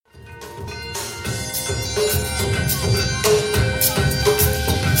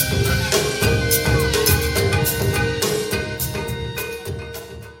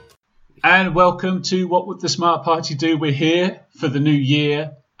And welcome to What Would the Smart Party Do? We're here for the new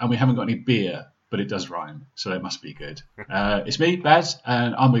year and we haven't got any beer, but it does rhyme, so that must be good. It's me, Baz,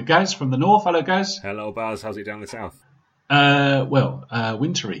 and I'm with Gaz from the north. Hello, Gaz. Hello, Baz. How's it down the south?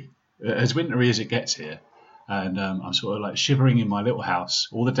 Wintry. As wintry as it gets here. And I'm sort of like shivering in my little house.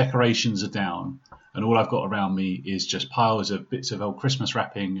 All the decorations are down, and all I've got around me is just piles of bits of old Christmas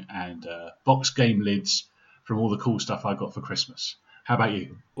wrapping and box game lids from all the cool stuff I got for Christmas. How about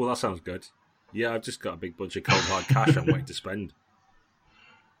you? Well, that sounds good. Yeah, I've just got a big bunch of cold hard cash I'm waiting to spend.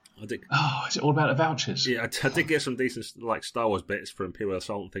 Oh, is it all about the vouchers? Yeah, I did get some decent like Star Wars bits for Imperial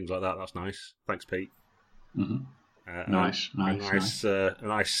Assault and things like that. That's nice. Thanks, Pete. Mm-hmm. Nice. A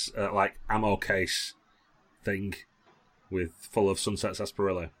nice like ammo case thing full of Sunset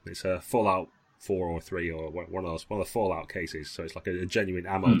Sarsaparilla. It's a Fallout 4 or 3 or one of the Fallout cases. So it's like a genuine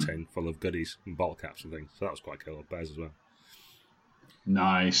ammo tin full of goodies and bottle caps and things. So that was quite cool. Bears as well.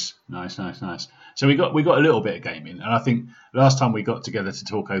 Nice. So we got a little bit of gaming, and I think last time we got together to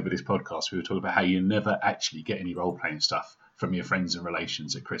talk over this podcast, we were talking about how you never actually get any role playing stuff from your friends and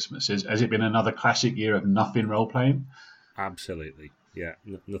relations at Christmas. Has it been another classic year of nothing role playing? Absolutely, yeah.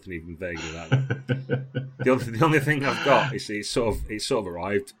 Nothing even vaguely like that. the only thing I've got is it's sort of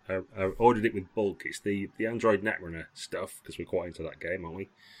arrived. I ordered it with bulk. It's the Android Netrunner stuff because we're quite into that game, aren't we?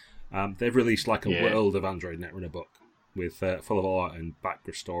 They've released like a World of Android Netrunner book with full of art and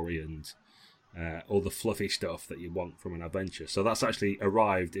background story and all the fluffy stuff that you want from an adventure. So that's actually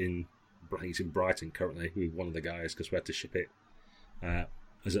arrived in Brighton currently with one of the guys because we had to ship it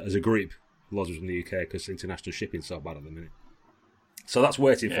as a group. Lots of us in the UK because international shipping's so bad at the minute. So that's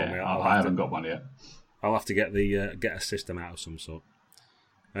waiting for me. I haven't got one yet. I'll have to get get a system out of some sort.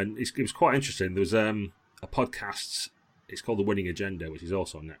 And it was quite interesting. There was a podcast. It's called The Winning Agenda, which is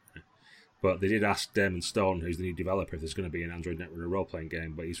also on Netrunner. But they did ask Damon Stone, who's the new developer, if there's going to be an Android Netrunner role-playing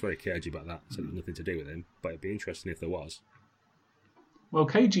game, but he's very cagey about that, so it's nothing to do with him. But it'd be interesting if there was. Well,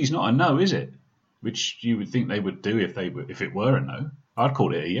 cagey's not a no, is it? Which you would think they would do if it were a no. I'd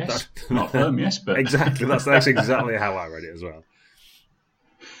call it a yes. Not a firm yes, but... Exactly, that's exactly how I read it as well.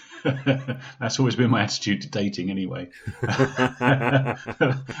 That's always been my attitude to dating anyway. But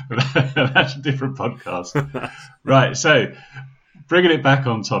that's a different podcast. Right, so... Bringing it back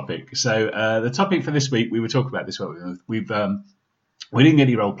on topic. So the topic for this week, we were talking about this. We didn't get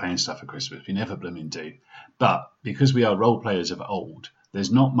any role playing stuff for Christmas. We never blooming do. But because we are role players of old, there's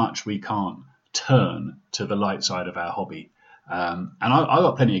not much we can't turn to the light side of our hobby. And I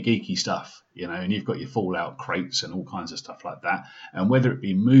got plenty of geeky stuff, and you've got your Fallout crates and all kinds of stuff like that. And whether it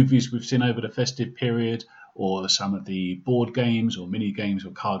be movies we've seen over the festive period, or some of the board games or mini games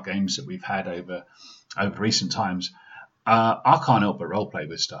or card games that we've had over recent times. I can't help but role play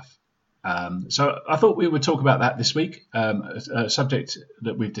with stuff. So I thought we would talk about that this week, a subject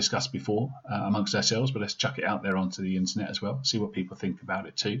that we've discussed before amongst ourselves, but let's chuck it out there onto the internet as well, see what people think about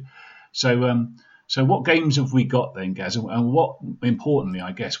it too. So what games have we got then, Gaz? And what, importantly,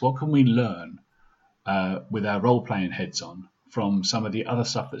 I guess, what can we learn with our role-playing heads on from some of the other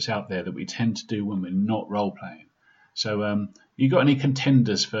stuff that's out there that we tend to do when we're not role-playing? So you got any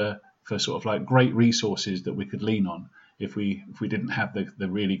contenders for sort of like great resources that we could lean on if we didn't have the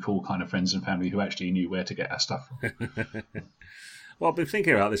really cool kind of friends and family who actually knew where to get our stuff from? Well, I've been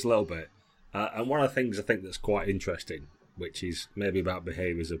thinking about this a little bit, and one of the things I think that's quite interesting, which is maybe about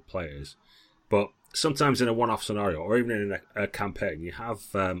behaviours of players, but sometimes in a one-off scenario, or even in a campaign, you have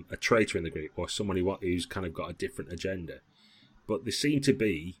a traitor in the group, or someone who's kind of got a different agenda, but they seem to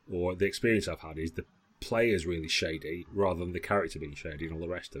be, or the experience I've had is the player's really shady, rather than the character being shady and all the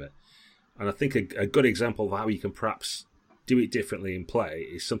rest of it. And I think a good example of how you can perhaps do it differently in play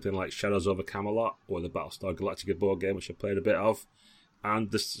is something like Shadows over Camelot or the Battlestar Galactica board game, which I played a bit of.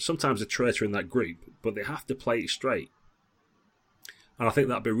 And there's sometimes a traitor in that group, but they have to play it straight. And I think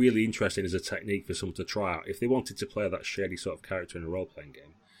that'd be really interesting as a technique for someone to try out. If they wanted to play that shady sort of character in a role-playing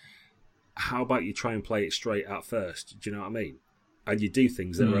game, how about you try and play it straight at first? Do you know what I mean? And you do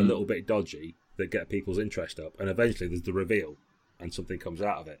things that are a little bit dodgy that get people's interest up, and eventually there's the reveal and something comes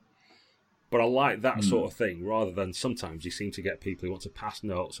out of it. But I like that sort of thing, rather than sometimes you seem to get people who want to pass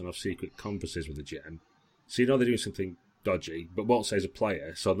notes and have secret conferences with the GM. So they're doing something dodgy, but won't say as a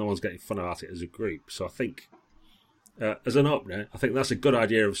player, so no one's getting fun about it as a group. So I think, as an opener, I think that's a good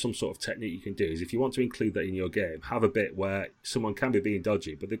idea of some sort of technique you can do, is if you want to include that in your game, have a bit where someone can be being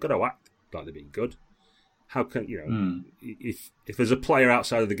dodgy, but they've got to act like they're being good. How can, if there's a player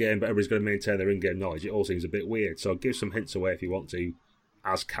outside of the game, but everybody's going to maintain their in-game knowledge, it all seems a bit weird. So give some hints away if you want to,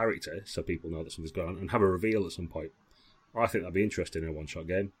 as character, so people know that something's going on, and have a reveal at some point. I think that'd be interesting in a one-shot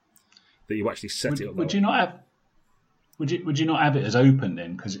game, that you actually set it up. Would would you not have it as open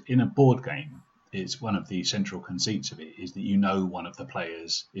then? Because in a board game, it's one of the central conceits of it is that one of the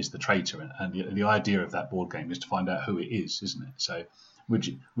players is the traitor, and the idea of that board game is to find out who it is, isn't it? So would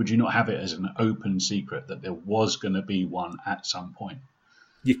you not have it as an open secret that there was going to be one at some point?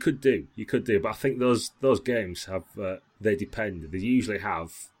 You could do, but I think those games have they depend. They usually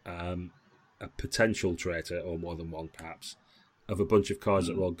have a potential traitor or more than one, perhaps, of a bunch of cards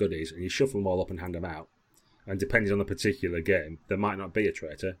that are all goodies, and you shuffle them all up and hand them out. And depending on the particular game, there might not be a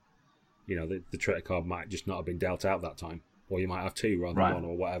traitor. You know, the traitor card might just not have been dealt out that time, or you might have two rather than one,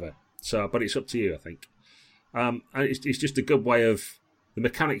 or whatever. So, but it's up to you, I think. And it's just a good way of the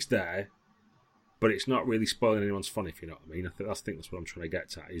mechanics there, but it's not really spoiling anyone's fun, if you know what I mean. I think that's what I'm trying to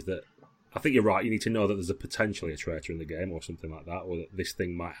get at. Is that I think you're right. You need to know that there's potentially a traitor in the game, or something like that, or that this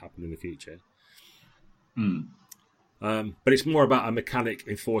thing might happen in the future. But it's more about a mechanic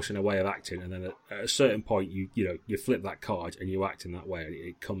enforcing a way of acting, and then at a certain point, you flip that card and you act in that way, and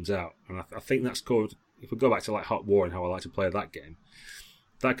it comes out. And I think that's called. If we go back to like Hot War and how I like to play that game,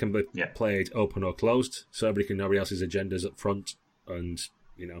 that can be played open or closed, so everybody can know everybody else's agendas up front, and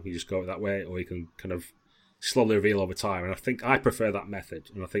you just go that way, or you can kind of slowly reveal over time. And I think I prefer that method,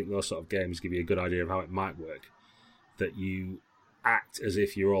 and I think those sort of games give you a good idea of how it might work. That you act as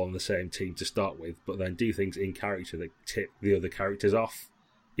if you're all on the same team to start with, but then do things in character that tip the other characters off,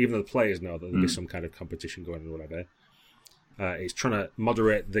 even though the players know that there'll be some kind of competition going on or whatever. It's trying to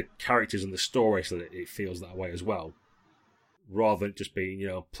moderate the characters and the story so that it feels that way as well, rather than just being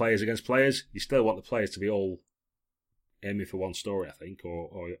players against players. You still want the players to be all aiming for one story, I think,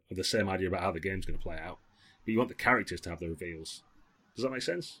 or the same idea about how the game's going to play out, but you want the characters to have the reveals. Does that make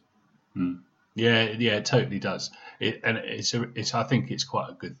sense? Yeah, it totally does. I think it's quite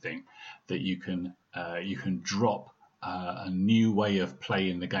a good thing that you can drop a new way of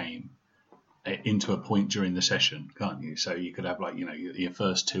playing the game into a point during the session, can't you? So you could have your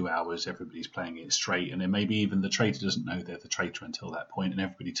first 2 hours, everybody's playing it straight, and then maybe even the traitor doesn't know they're the traitor until that point, and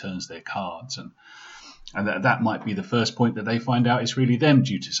everybody turns their cards, and that might be the first point that they find out it's really them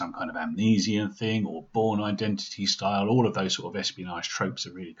due to some kind of amnesian thing or Bourne Identity style. All of those sort of espionage tropes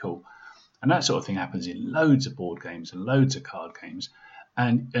are really cool. And that sort of thing happens in loads of board games and loads of card games.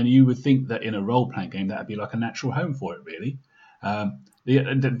 And you would think that in a role-playing game, that would be like a natural home for it, really.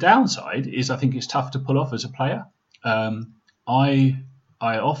 The downside is I think it's tough to pull off as a player. I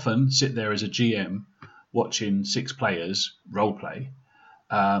often sit there as a GM watching 6 players role-play.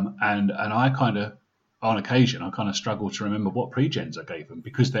 And I kind of, on occasion, I kind of struggle to remember what pre-gens I gave them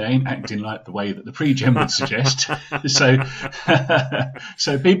because they ain't acting like the way that the pre-gen would suggest.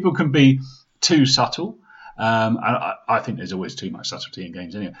 So people can be too subtle. I think there's always too much subtlety in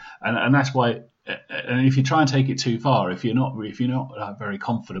games anyway, and that's why. And if you try and take it too far, if you're not very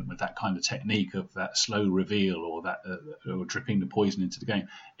confident with that kind of technique of that slow reveal or that or dripping the poison into the game,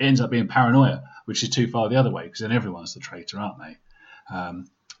 it ends up being paranoia, which is too far the other way because then everyone's the traitor, aren't they? And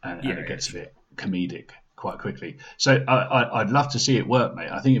it gets a bit comedic quite quickly. So I'd love to see it work,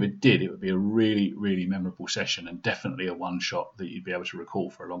 mate. I think if it did, it would be a really, really memorable session and definitely a one shot that you'd be able to recall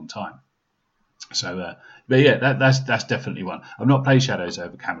for a long time. So, but yeah, that's definitely one. I've not played Shadows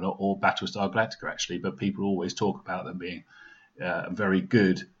over Camelot or Battlestar Galactica actually, but people always talk about them being very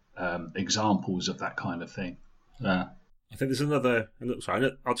good examples of that kind of thing. I think there's another.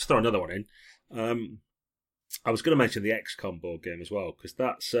 Sorry, I'll just throw another one in. I was going to mention the XCOM board game as well because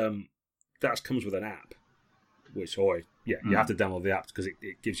that comes with an app, which you have to download the app because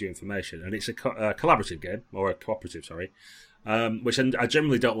it gives you information, and it's a collaborative game or a cooperative, sorry. Which I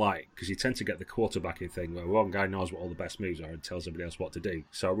generally don't like because you tend to get the quarterbacking thing where one guy knows what all the best moves are and tells everybody else what to do.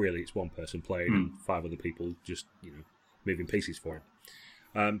 So really, it's one person playing and 5 other people just moving pieces for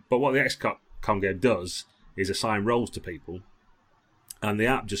him. But what the XCOM game does is assign roles to people, and the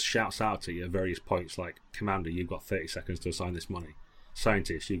app just shouts out to you at various points like, "Commander, you've got 30 seconds to assign this money.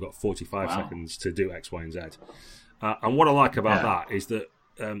 Scientist, you've got 45 seconds to do X, Y, and Z." And what I like about that is that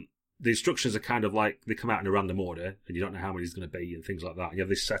the instructions are kind of like they come out in a random order, and you don't know how many it's going to be and things like that. And you have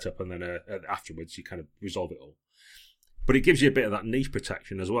this setup, and then afterwards you kind of resolve it all. But it gives you a bit of that niche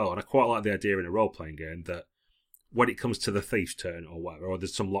protection as well. And I quite like the idea in a role-playing game that when it comes to the thief's turn or whatever, or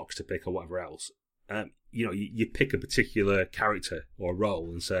there's some locks to pick or whatever else, you pick a particular character or role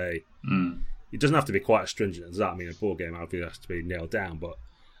and say, it doesn't have to be quite as stringent as that. I mean, a board game obviously has to be nailed down, but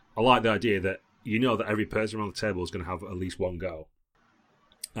I like the idea that you know that every person around the table is going to have at least one go.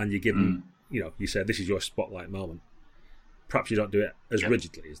 And you give them, you say, this is your spotlight moment. Perhaps you don't do it as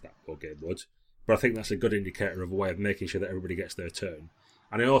rigidly as that board game would, but I think that's a good indicator of a way of making sure that everybody gets their turn.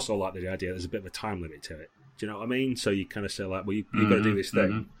 And I also like the idea there's a bit of a time limit to it. Do you know what I mean? So you kind of say, like, well, you've got to do this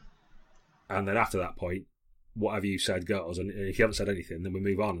thing. And then after that point, whatever you said goes, and if you haven't said anything, then we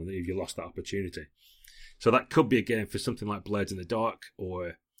move on, and you've lost that opportunity. So that could be a game for something like Blades in the Dark,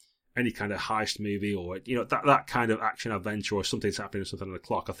 or any kind of heist movie, or that kind of action adventure, or something's happening or something on the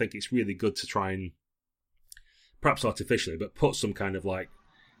clock. I think it's really good to try and, perhaps artificially, but put some kind of like,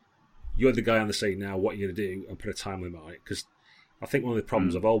 you're the guy on the scene now, what are you going to do, and put a time limit on it. Because I think one of the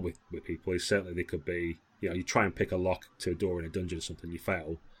problems I've always with people is certainly they could be, you try and pick a lock to a door in a dungeon or something, you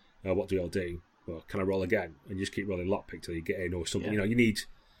fail. What do you all do? Well, can I roll again? And you just keep rolling lockpick till you get in or something. Yeah. You need...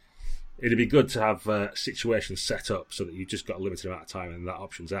 It'd be good to have situations set up so that you've just got a limited amount of time and that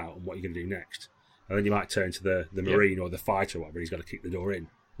option's out and what you're going to do next. And then you might turn to the Marine or the fighter or whatever, and he's got to kick the door in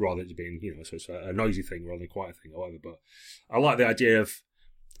rather than it being, so it's a noisy thing rather than a quiet thing or whatever. But I like the idea of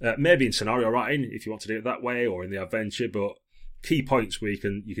maybe in scenario writing, if you want to do it that way, or in the adventure, but key points where you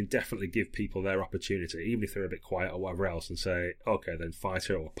can definitely give people their opportunity, even if they're a bit quiet or whatever else, and say, okay, then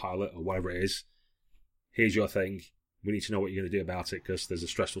fighter or pilot or whatever it is, here's your thing. We need to know what you're going to do about it because there's a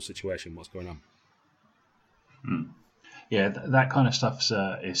stressful situation. What's going on? Yeah, that kind of stuff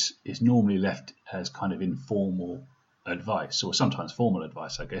is normally left as kind of informal advice, or sometimes formal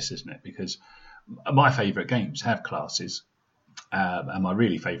advice, I guess, isn't it? Because my favourite games have classes, and my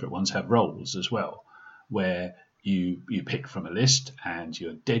really favourite ones have roles as well, where you pick from a list and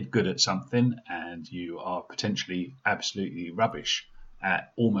you're dead good at something and you are potentially absolutely rubbish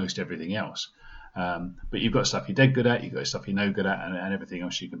at almost everything else. But you've got stuff you're dead good at, you've got stuff you're no good at, and everything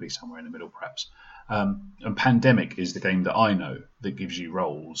else you can be somewhere in the middle, perhaps. And Pandemic is the game that I know that gives you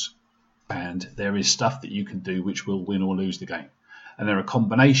roles, and there is stuff that you can do which will win or lose the game. And there are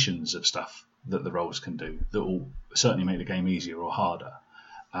combinations of stuff that the roles can do that will certainly make the game easier or harder.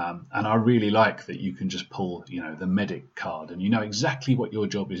 And I really like that you can just pull, the medic card, and you know exactly what your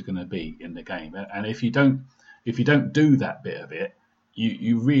job is going to be in the game. And if you don't do that bit of it,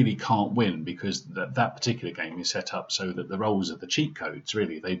 you really can't win, because that particular game is set up so that the roles are the cheat codes,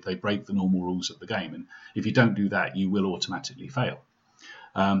 really. They break the normal rules of the game. And if you don't do that, you will automatically fail.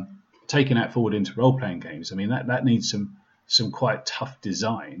 Taking that forward into role-playing games, I mean, that needs some quite tough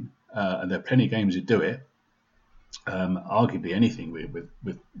design. And there are plenty of games that do it. Arguably anything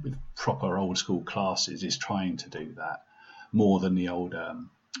with proper old-school classes is trying to do that more than the old,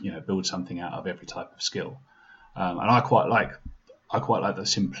 build something out of every type of skill. And I quite like the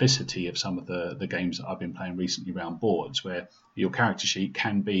simplicity of some of the games that I've been playing recently around boards, where your character sheet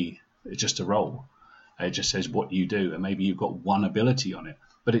can be just a role. It just says what you do, and maybe you've got one ability on it,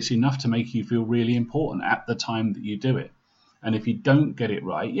 but it's enough to make you feel really important at the time that you do it. And if you don't get it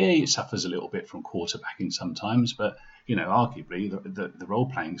right, it suffers a little bit from quarterbacking sometimes, but arguably the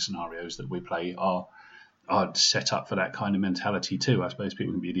role-playing scenarios that we play are set up for that kind of mentality too. I suppose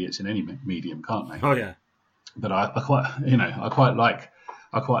people can be idiots in any medium, can't they? Oh yeah. But I quite like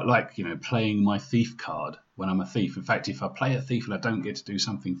playing my thief card when I'm a thief. In fact, if I play a thief and I don't get to do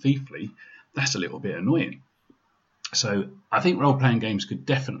something thiefly, that's a little bit annoying. So I think role-playing games could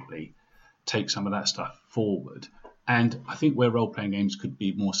definitely take some of that stuff forward. And I think where role-playing games could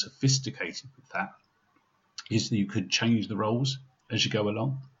be more sophisticated with that is that you could change the roles as you go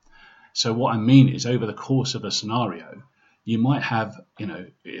along. So what I mean is, over the course of a scenario, you might have,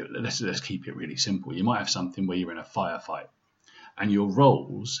 let's keep it really simple. You might have something where you're in a firefight, and your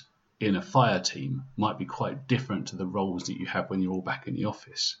roles in a fire team might be quite different to the roles that you have when you're all back in the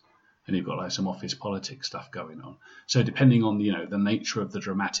office, and you've got like some office politics stuff going on. So depending on the nature of the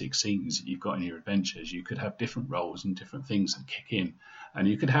dramatic scenes that you've got in your adventures, you could have different roles and different things that kick in, and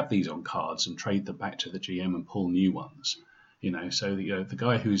you could have these on cards and trade them back to the GM and pull new ones. So the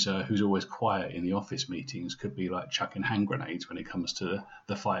guy who's always quiet in the office meetings could be like chucking hand grenades when it comes to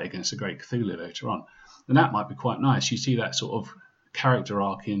the fight against the Great Cthulhu later on, and that might be quite nice. You see that sort of character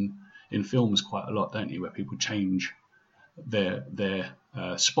arc in films quite a lot, don't you, where people change their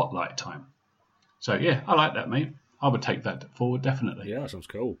spotlight time. So yeah, I like that, mate. I would take that forward, definitely. Yeah, that sounds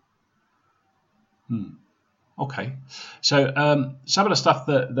cool. Okay, so some of the stuff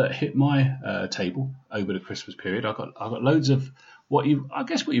that hit my table over the Christmas period, I got loads of what you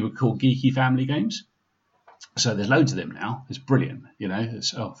would call geeky family games. So there's loads of them now. It's brilliant,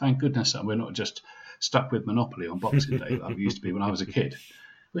 thank goodness we're not just stuck with Monopoly on Boxing Day like we used to be when I was a kid,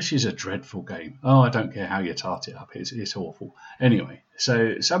 which is a dreadful game. Oh, I don't care how you tart it up, it's awful. Anyway,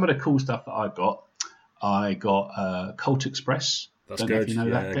 so some of the cool stuff that I got Cult Express. That's good.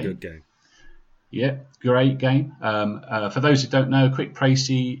 That game. Good game. Yeah, great game. For those who don't know, Quick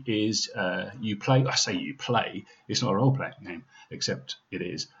Précis is you play. I say you play. It's not a role-playing game, except it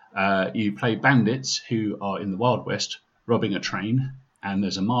is. You play bandits who are in the Wild West robbing a train, and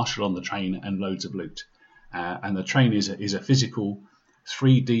there's a marshal on the train and loads of loot. And the train is a physical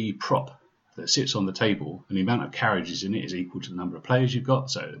 3D prop that sits on the table, and the amount of carriages in it is equal to the number of players you've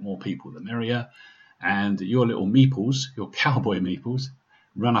got, so the more people the merrier. And your little meeples, your cowboy meeples,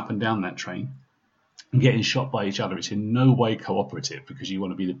 run up and down that train and getting shot by each other. It's in no way cooperative because you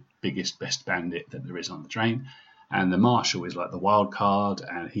want to be the biggest, best bandit that there is on the train. And the marshal is like the wild card,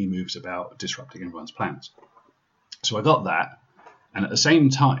 and he moves about disrupting everyone's plans. So I got that, and at the same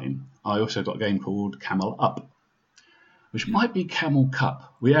time, I also got a game called Camel Up, which might be Camel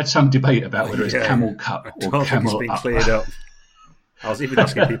Cup. We had some debate about whether it's Camel Cup or Camel it's been Up. Cleared up. I was even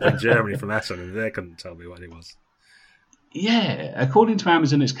asking people in Germany from Essen, and they couldn't tell me what it was. Yeah, according to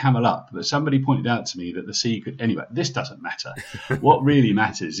Amazon, it's Camel Up, but somebody pointed out to me that the C could... Anyway, this doesn't matter. What really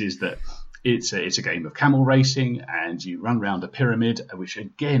matters is that it's a game of camel racing, and you run around a pyramid, which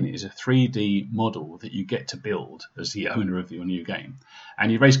again is a 3D model that you get to build as the owner of your new game.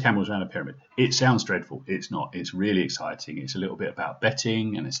 And you race camels around a pyramid. It sounds dreadful. It's not. It's really exciting. It's a little bit about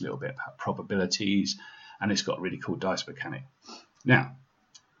betting, and it's a little bit about probabilities, and it's got a really cool dice mechanic. Now,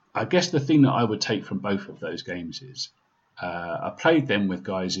 I guess the thing that I would take from both of those games is I played them with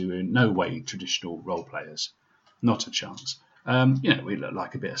guys who are in no way traditional role players. Not a chance. We look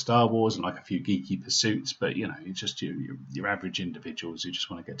like a bit of Star Wars and like a few geeky pursuits, but you're just your average individuals who just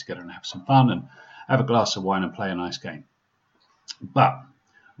want to get together and have some fun and have a glass of wine and play a nice game. But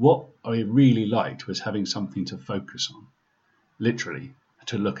what I really liked was having something to focus on, literally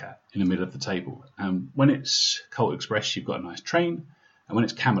to look at in the middle of the table. And when it's Colt Express, you've got a nice train, and when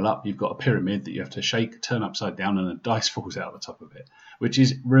it's Camel Up, you've got a pyramid that you have to shake, turn upside down, and a dice falls out the top of it, which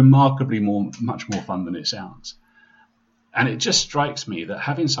is remarkably much more fun than it sounds. And it just strikes me that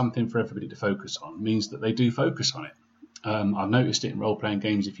having something for everybody to focus on means that they do focus on it. I've noticed it in role-playing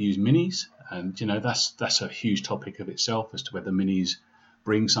games if you use minis, and that's a huge topic of itself as to whether minis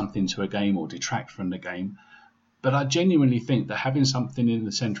bring something to a game or detract from the game. But I genuinely think that having something in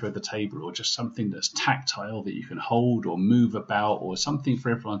the centre of the table, or just something that's tactile that you can hold or move about, or something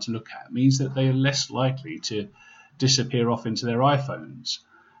for everyone to look at, means that they are less likely to disappear off into their iPhones.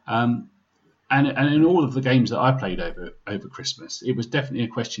 And in all of the games that I played over Christmas, it was definitely a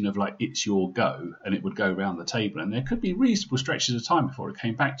question of like, it's your go, and it would go around the table. And there could be reasonable stretches of time before it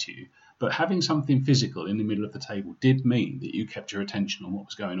came back to you. But having something physical in the middle of the table did mean that you kept your attention on what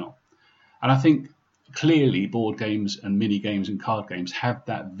was going on. And I think clearly board games and mini games and card games have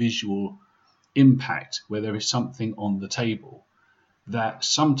that visual impact where there is something on the table that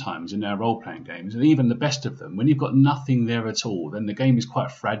sometimes in our role-playing games, and even the best of them, when you've got nothing there at all, then the game is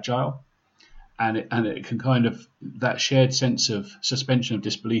quite fragile. And it can kind of, that shared sense of suspension of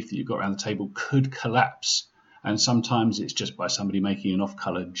disbelief that you've got around the table could collapse. And sometimes it's just by somebody making an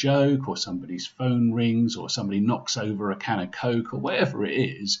off-colour joke, or somebody's phone rings, or somebody knocks over a can of Coke, or whatever it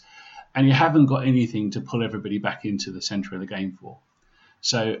is, and you haven't got anything to pull everybody back into the centre of the game for.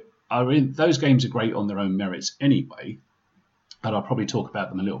 So those games are great on their own merits anyway, and I'll probably talk about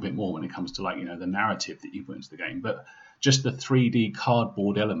them a little bit more when it comes to the narrative that you put into the game. But just the 3D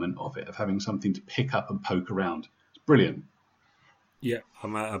cardboard element of it, of having something to pick up and poke around, it's brilliant. Yeah,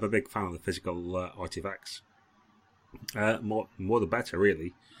 I'm a big fan of the physical artifacts. More the better,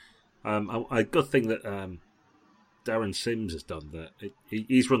 really. A good thing that Darren Sims has done, that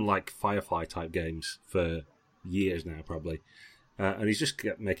he's run like Firefly type games for years now, probably, and he's just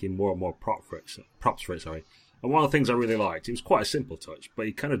kept making more and more props for it. And one of the things I really liked, it was quite a simple touch, but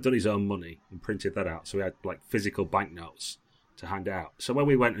he kind of done his own money and printed that out, so we had like physical banknotes to hand out. So when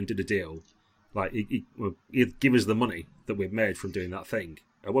we went and did a deal, like he'd give us the money that we'd made from doing that thing,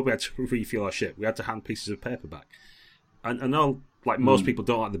 and when we had to refuel our ship, we had to hand pieces of paper back. And I know, like, most people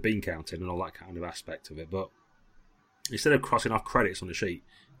don't like the bean counting and all that kind of aspect of it, but instead of crossing off credits on the sheet,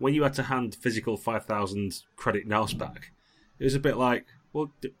 when you had to hand physical 5,000 credit notes back, it was a bit like, well,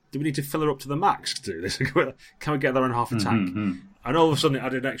 do we need to fill her up to the max to do this? Can we get there in half a tank? Mm-hmm. And all of a sudden it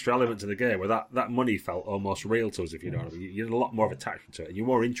added an extra element to the game where that money felt almost real to us, if you know what I mean. You had a lot more of attachment to it. You're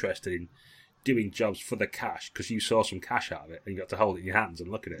more interested in doing jobs for the cash because you saw some cash out of it and you got to hold it in your hands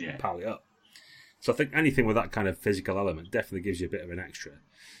and look at it and pile it up. So I think anything with that kind of physical element definitely gives you a bit of an extra.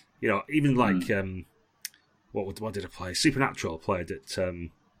 Even like, what did I play? Supernatural played at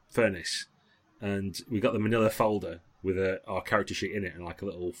Furnace, and we got the manila folder with our character sheet in it and like a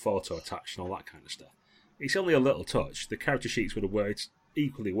little photo attached and all that kind of stuff. It's only a little touch. The character sheets would have worked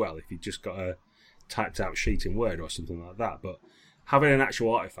equally well if you just got a typed out sheet in Word or something like that, but having an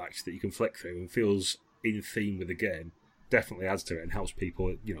actual artifact that you can flick through and feels in theme with the game definitely adds to it and helps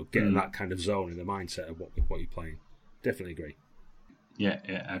people, get in that kind of zone in the mindset of what you're playing. Definitely agree. Yeah,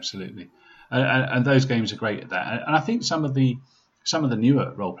 absolutely. And those games are great at that. And I think some of the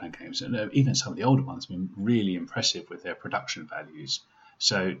newer role-playing games, and even some of the older ones, have been really impressive with their production values.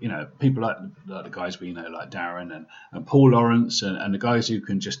 So, people like the guys we know, like Darren and Paul Lawrence, and the guys who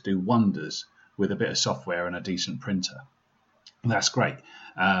can just do wonders with a bit of software and a decent printer. That's great.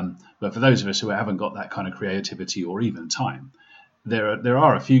 But for those of us who haven't got that kind of creativity or even time, there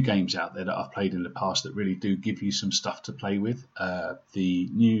are a few games out there that I've played in the past that really do give you some stuff to play with. The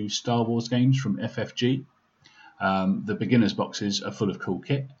new Star Wars games from FFG, the beginners boxes are full of cool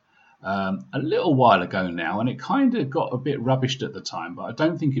kit. A little while ago now, and it kind of got a bit rubbished at the time, but I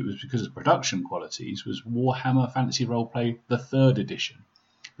don't think it was because of production qualities, was Warhammer Fantasy Roleplay, the 3rd edition,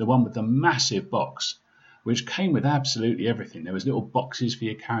 the one with the massive box, which came with absolutely everything. There was little boxes for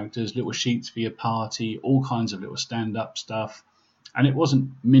your characters, little sheets for your party, all kinds of little stand-up stuff. And it wasn't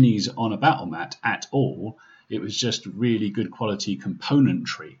minis on a battle mat at all. It was just really good quality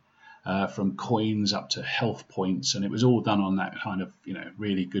componentry, from coins up to health points. And it was all done on that kind of,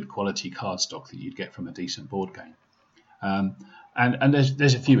 really good quality cardstock that you'd get from a decent board game. And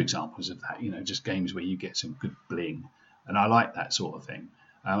there's a few examples of that, just games where you get some good bling. And I like that sort of thing.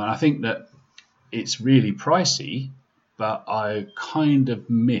 And I think that it's really pricey, but I kind of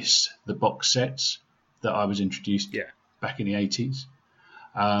miss the box sets that I was introduced back in the 80s.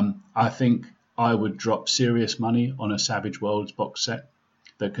 I think I would drop serious money on a Savage Worlds box set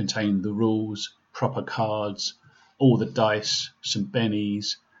that contained the rules, proper cards, all the dice, some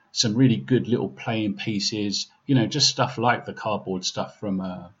bennies, some really good little playing pieces, just stuff like the cardboard stuff from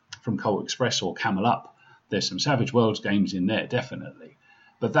Colt Express or Camel Up. There's some Savage Worlds games in there, definitely.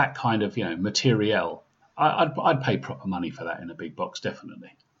 But that kind of, material, I'd pay proper money for that in a big box,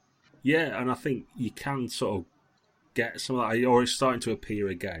 definitely. Yeah, and I think you can sort of get some of that, or it's starting to appear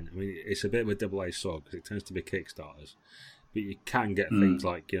again. I mean, it's a bit of a double-edged sword because it tends to be Kickstarters, but you can get things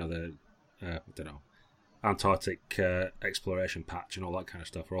like, the Antarctic exploration patch and all that kind of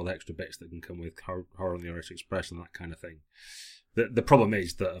stuff, or all the extra bits that can come with Horror on the Orient Express and that kind of thing. The problem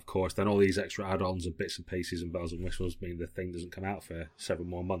is that, of course, then all these extra add-ons and bits and pieces and bells and whistles mean the thing doesn't come out for several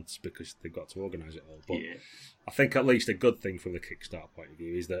more months because they've got to organise it all. But I think at least a good thing from the Kickstarter point of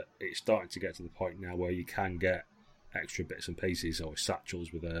view is that it's starting to get to the point now where you can get extra bits and pieces or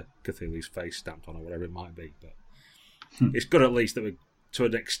satchels with a Cthulhu's face stamped on or whatever it might be. But it's good at least that we're, to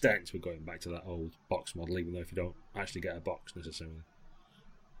an extent, we're going back to that old box model, even though if you don't actually get a box necessarily.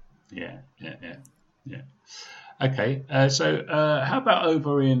 Yeah. Okay, so how about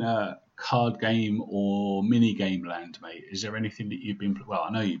over in card game or mini game land, mate? Is there anything that you've been... Well,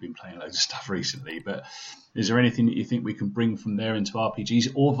 I know you've been playing loads of stuff recently, but is there anything that you think we can bring from there into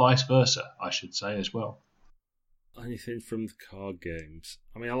RPGs, or vice versa, I should say, as well? Anything from the card games?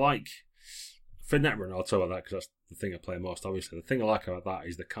 I mean, I like... For Netrunner, I'll talk about that because that's the thing I play most, obviously. The thing I like about that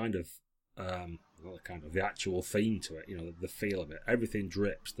is the kind of... the actual theme to it, the feel of it. Everything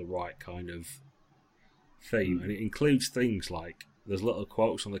drips the right kind of theme, and it includes things like there's little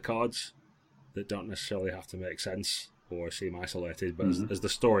quotes on the cards that don't necessarily have to make sense or seem isolated, but as the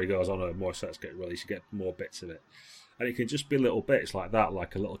story goes on and more sets get released, you get more bits of it. And it can just be little bits like that,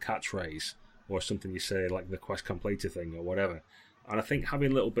 like a little catchphrase or something you say, like the quest completed thing or whatever. And I think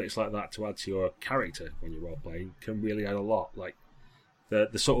having little bits like that to add to your character when you're role playing can really add a lot. Like the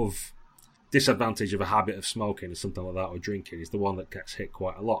sort of disadvantage of a habit of smoking or something like that, or drinking, is the one that gets hit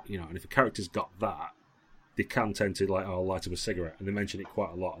quite a lot, and if a character's got that, they can tend to light up a cigarette, and they mention it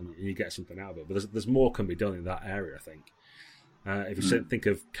quite a lot, and you get something out of it. But there's more can be done in that area, I think. If you think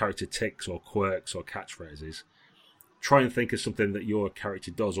of character tics or quirks or catchphrases, try and think of something that your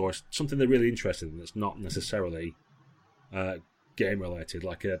character does, or something they're really interested in that's not necessarily game related.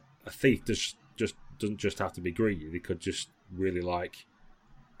 Like a thief doesn't just have to be greedy; they could just really like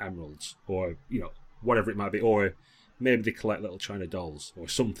emeralds, or whatever it might be, or maybe they collect little China dolls or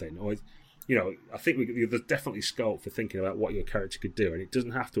something, or I think there's definitely scope for thinking about what your character could do, and it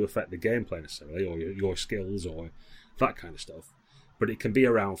doesn't have to affect the gameplay necessarily or your skills or that kind of stuff, but it can be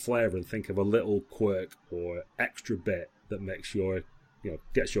around flavour, and think of a little quirk or extra bit that makes your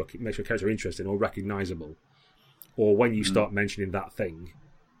makes your character interesting or recognisable, or when you start mentioning that thing,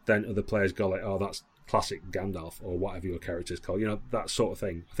 then other players go like, oh, that's classic Gandalf or whatever your character's called, that sort of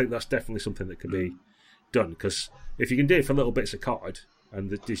thing. I think that's definitely something that can be done, because if you can do it for little bits of card,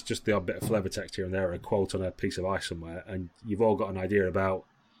 and it's just the odd bit of flavour text here and there, or a quote on a piece of ice somewhere, and you've all got an idea about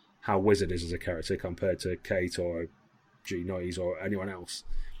how Wizard is as a character compared to Kate or G Noise or anyone else,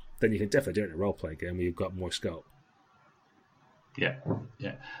 then you can definitely do it in a role-playing game where you've got more scope. Yeah.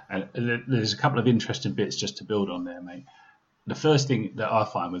 And there's a couple of interesting bits just to build on there, mate. The first thing that I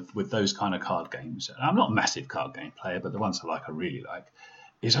find with those kind of card games, and I'm not a massive card game player, but the ones I really like,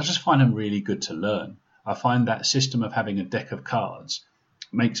 is I just find them really good to learn. I find that system of having a deck of cards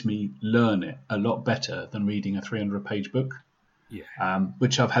makes me learn it a lot better than reading a 300-page book.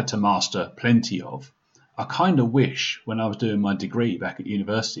 which I've had to master plenty of. I kind of wish when I was doing my degree back at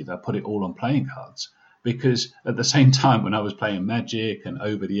university that I put it all on playing cards, because at the same time when I was playing Magic and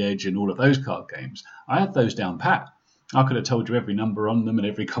Over the Edge and all of those card games, I had those down pat. I could have told you every number on them and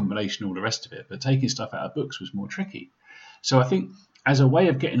every combination, all the rest of it, but taking stuff out of books was more tricky. So I think as a way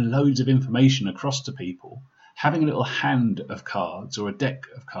of getting loads of information across to people, having a little hand of cards or a deck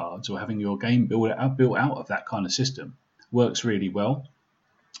of cards or having your game built out of that kind of system works really well.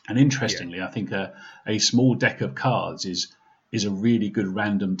 And interestingly, I think a small deck of cards is a really good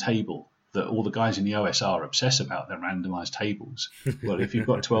random table that all the guys in the OSR obsess about, their randomized tables. Well, if you've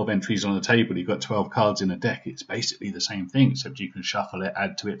got 12 entries on a table, you've got 12 cards in a deck, it's basically the same thing, except you can shuffle it,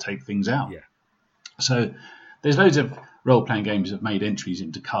 add to it, take things out. Yeah. So there's loads of role-playing games that have made entries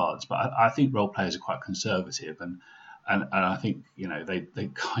into cards, but I think role players are quite conservative, and I think, you know, they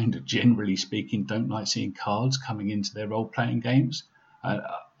kind of, generally speaking, don't like seeing cards coming into their role-playing games.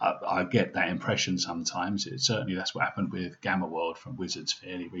 I get that impression sometimes. Certainly that's what happened with Gamma World from Wizards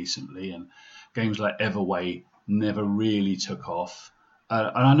fairly recently, and games like Everway never really took off.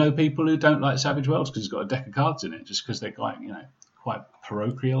 And I know people who don't like Savage Worlds because it's got a deck of cards in it, just because they're quite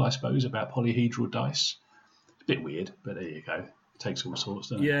parochial, I suppose, about polyhedral dice. It's a bit weird, but there you go. It takes all sorts,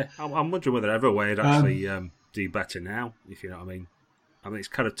 doesn't it? Yeah, I'm wondering whether Everway would actually do better now, if you know what I mean. I mean, it's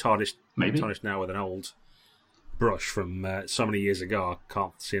kind of tarnished now with an old brush from so many years ago. I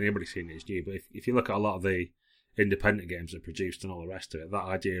can't see anybody seeing it as new, but if you look at a lot of the independent games that are produced and all the rest of it, that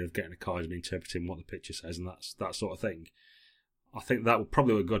idea of getting a card and interpreting what the picture says and that sort of thing, I think that would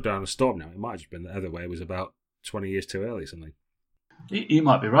probably go down a storm now. It might have just been the other way, was about 20 years too early or something. You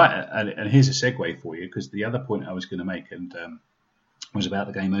might be right, and here's a segue for you, because the other point I was going to make was about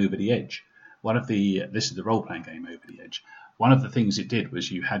the game Over the Edge. This is the role-playing game Over the Edge. One of the things it did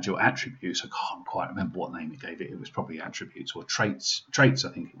was you had your attributes. I can't quite remember what name it gave it. It was probably attributes or traits. Traits, I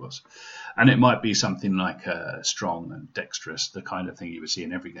think it was. And it might be something like strong and dexterous, the kind of thing you would see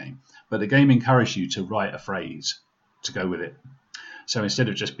in every game. But the game encouraged you to write a phrase to go with it. So instead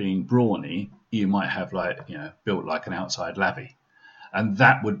of just being brawny, you might have built like an outside lavvy. And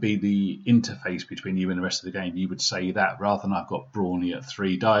that would be the interface between you and the rest of the game. You would say that rather than I've got brawny at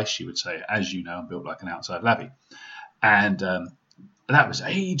 3 dice, you would say, as you know, I'm built like an outside lavvy. And that was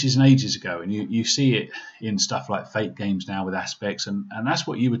ages and ages ago. And you see it in stuff like Fate games now with aspects. And that's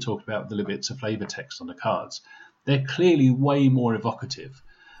what you were talking about with the little bits of flavor text on the cards. They're clearly way more evocative.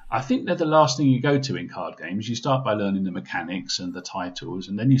 I think they're the last thing you go to in card games. You start by learning the mechanics and the titles,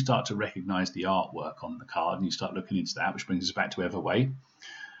 and then you start to recognize the artwork on the card, and you start looking into that, which brings us back to Everway.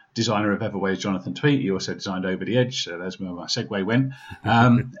 Designer of Everway is Jonathan Tweet. He also designed Over the Edge, so that's where my segue went.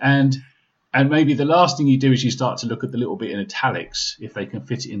 And maybe the last thing you do is you start to look at the little bit in italics, if they can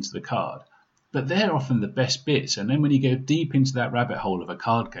fit it into the card. But they're often the best bits. And then when you go deep into that rabbit hole of a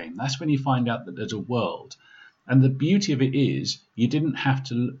card game, that's when you find out that there's a world. And the beauty of it is you didn't have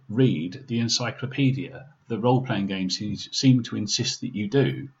to read the encyclopedia that role-playing games seem to insist that you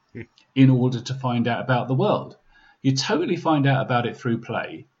do in order to find out about the world. You totally find out about it through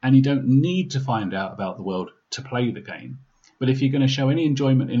play, and you don't need to find out about the world to play the game. But if you're going to show any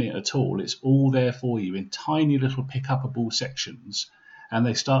enjoyment in it at all, it's all there for you in tiny little pick-upable sections, and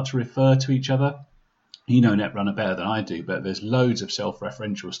they start to refer to each other. You know Netrunner better than I do, but there's loads of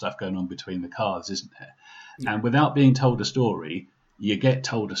self-referential stuff going on between the cards, isn't there? Yeah. And without being told a story, you get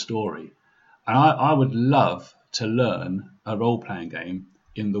told a story. And I would love to learn a role-playing game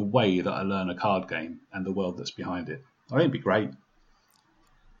in the way that I learn a card game and the world that's behind it. I think it'd be great.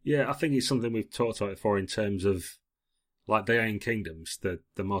 Yeah, I think it's something we've talked about before in terms of like the Iron Kingdoms, the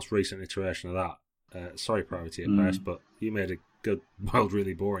most recent iteration of that. Sorry, Priority at best, but you made a good world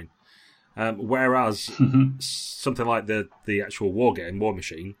really boring. Whereas something like the actual war game, War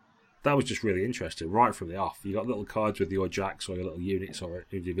Machine, that was just really interesting right from the off. You got little cards with your jacks or your little units or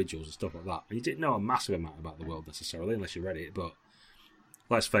individuals and stuff like that. And you didn't know a massive amount about the world necessarily unless you read it. But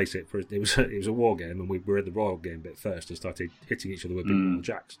let's face it, it was a war game, and we were in the royal game bit first and started hitting each other with big little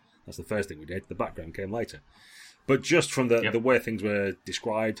jacks. That's the first thing we did. The background came later. But just from the way things were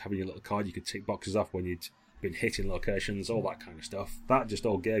described, having your little card, you could tick boxes off when you'd been hitting locations, all that kind of stuff. That just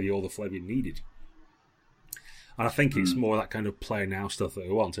all gave you all the flavour you needed. And I think it's more that kind of play now stuff that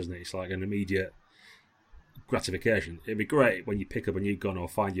we want, isn't it? It's like an immediate gratification. It'd be great when you pick up a new gun or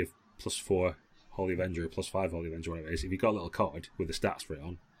find your +4 Holy Avenger or +5 Holy Avenger, whatever it is. If you've got a little card with the stats for it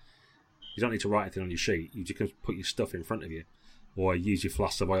on, you don't need to write anything on your sheet. You just can put your stuff in front of you, or use your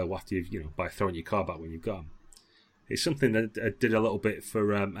flasks of oil after you've, by throwing your card back when you've got them. It's something that I did a little bit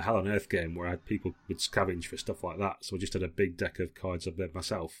for a Hell on Earth game where I had people would scavenge for stuff like that. So I just had a big deck of cards up there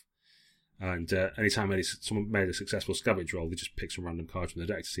myself. And anytime someone made a successful scavenge roll, they just pick some random cards from the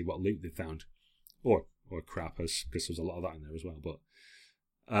deck to see what loot they found, or crap, because there's a lot of that in there as well.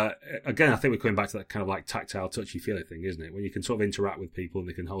 But again, I think we're coming back to that kind of like tactile, touchy-feely thing, isn't it? When you can sort of interact with people and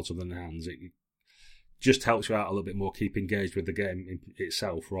they can hold something in their hands, it just helps you out a little bit more, keep engaged with the game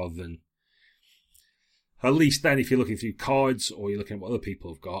itself, rather than... At least then, if you're looking through cards or you're looking at what other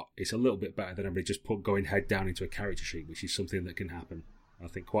people have got, it's a little bit better than everybody just going head down into a character sheet, which is something that can happen. I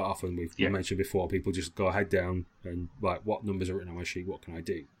think quite often we've mentioned before, people just go head down and like, what numbers are written on my sheet? What can I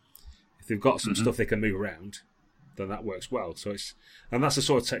do? If they've got some stuff they can move around, then that works well. And that's the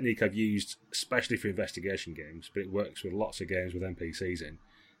sort of technique I've used, especially for investigation games, but it works with lots of games with NPCs in.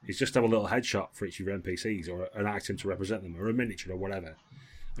 It's just have a little headshot for each of your NPCs, or an item to represent them, or a miniature, or whatever.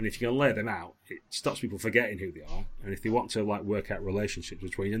 And if you can lay them out, it stops people forgetting who they are. And if they want to like work out relationships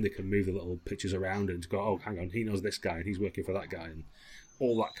between them, they can move the little pictures around and go, oh, hang on, he knows this guy and he's working for that guy, and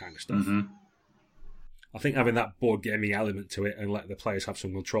all that kind of stuff. I think having that board gaming element to it and let the players have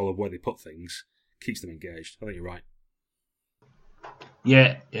some control of where they put things keeps them engaged. I think you're right.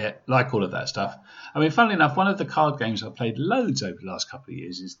 Yeah, like all of that stuff. I mean, funnily enough, one of the card games I've played loads over the last couple of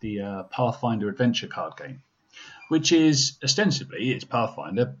years is the Pathfinder Adventure card game, which is ostensibly it's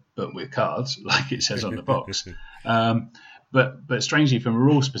Pathfinder but with cards, like it says on the box. But strangely, from a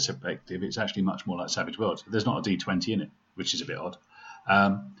rules perspective, it's actually much more like Savage Worlds. There's not a D20 in it, which is a bit odd.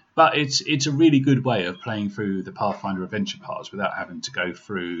 But it's a really good way of playing through the Pathfinder Adventure parts without having to go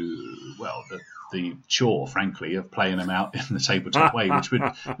through, well, the chore, frankly, of playing them out in the tabletop way,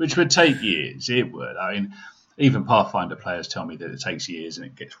 which would take years. It would. I mean, even Pathfinder players tell me that it takes years and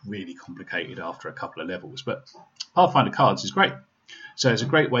it gets really complicated after a couple of levels. But Pathfinder cards is great. So it's a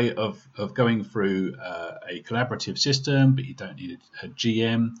great way of going through a collaborative system, but you don't need a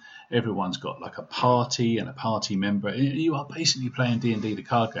GM. Everyone's got like a party and a party member. You are basically playing D&D, the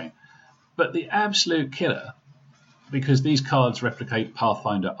card game. But the absolute killer, because these cards replicate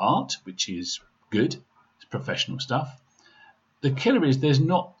Pathfinder art, which is good, it's professional stuff. The killer is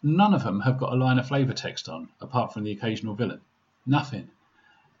none of them have got a line of flavour text on, apart from the occasional villain. Nothing.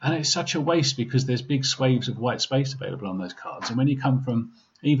 And it's such a waste because there's big swathes of white space available on those cards. And when you come from,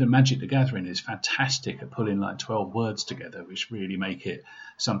 even Magic the Gathering is fantastic at pulling like 12 words together, which really make it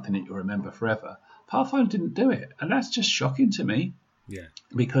something that you'll remember forever. Pathfinder didn't do it. And that's just shocking to me. Yeah.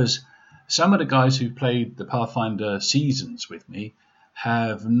 Because some of the guys who played the Pathfinder seasons with me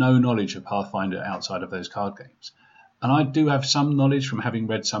have no knowledge of Pathfinder outside of those card games. And I do have some knowledge from having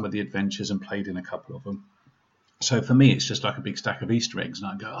read some of the adventures and played in a couple of them. So for me, it's just like a big stack of Easter eggs.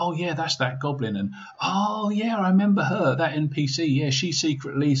 And I go, oh, yeah, that's that goblin. And, oh, yeah, I remember her, that NPC. Yeah, she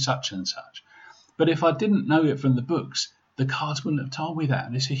secretly such and such. But if I didn't know it from the books, the cards wouldn't have told me that.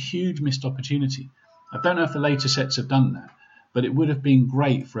 And it's a huge missed opportunity. I don't know if the later sets have done that, but it would have been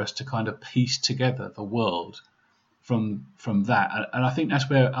great for us to kind of piece together the world from that. And I think that's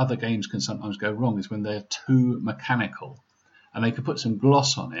where other games can sometimes go wrong, is when they're too mechanical. And they could put some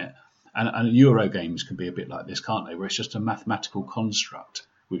gloss on it. And Euro games can be a bit like this, can't they? Where it's just a mathematical construct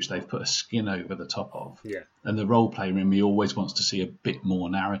which they've put a skin over the top of. Yeah. And the role player in me always wants to see a bit more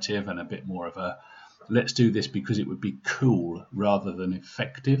narrative and a bit more of a, let's do this because it would be cool rather than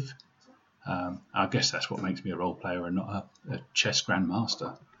effective. I guess that's what makes me a role player and not a chess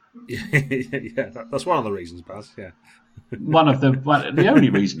grandmaster. Yeah, that's one of the reasons, Baz. Yeah. The only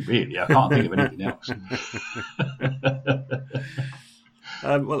reason, really. I can't think of anything else.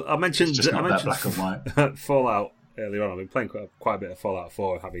 Well, I mentioned that black and white. Fallout earlier on. I've been playing quite a bit of Fallout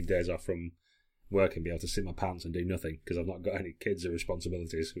 4, having days off from work and be able to sit in my pants and do nothing because I've not got any kids or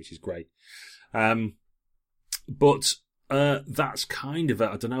responsibilities, which is great. But that's kind of it.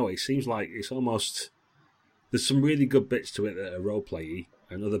 I don't know. It seems like it's almost, there's some really good bits to it that are role-play-y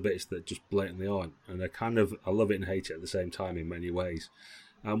and other bits that just blatantly aren't. And I love it and hate it at the same time in many ways.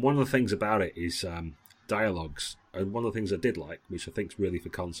 And one of the things about it is dialogues. And one of the things I did like, which I think is really for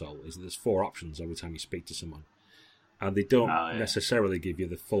console, is that there's 4 options every time you speak to someone. And they don't necessarily give you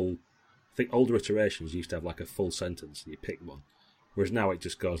the full... I think older iterations used to have like a full sentence and you pick one. Whereas now it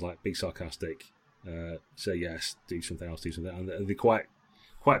just goes like, be sarcastic, say yes, do something else, do something. And they're quite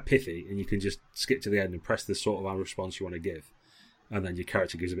pithy, and you can just skip to the end and press the sort of response you want to give. And then your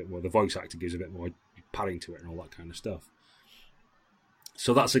character gives a bit more, the voice actor gives a bit more padding to it and all that kind of stuff.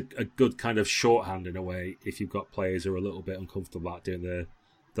 So that's a good kind of shorthand in a way if you've got players who are a little bit uncomfortable about doing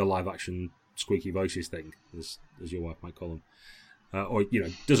the live action squeaky voices thing, as your wife might call them, or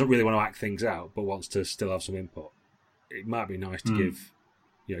doesn't really want to act things out but wants to still have some input. It might be nice to give.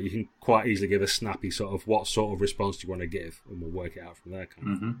 You can quite easily give a snappy sort of what sort of response do you want to give, and we'll work it out from there.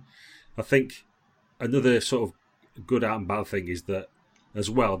 Kind of thing. I think another sort of good and bad thing is that as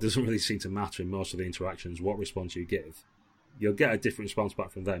well, it doesn't really seem to matter in most of the interactions what response you give. You'll get a different response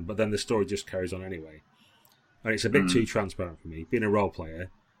back from them, but then the story just carries on anyway. And it's a bit too transparent for me. Being a role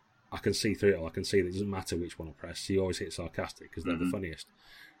player, I can see through it all. I can see that it doesn't matter which one I press. You always hit sarcastic because they're the funniest.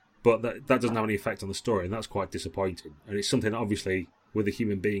 But that doesn't have any effect on the story, and that's quite disappointing. And it's something, obviously, with a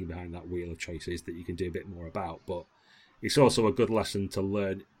human being behind that wheel of choices that you can do a bit more about. But it's also a good lesson to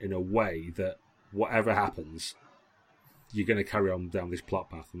learn in a way that whatever happens, you're going to carry on down this plot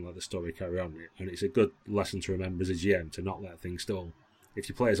path and let the story carry on. And it's a good lesson to remember as a GM to not let things stall. If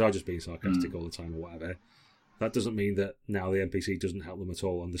your players are just being sarcastic all the time or whatever, that doesn't mean that now the NPC doesn't help them at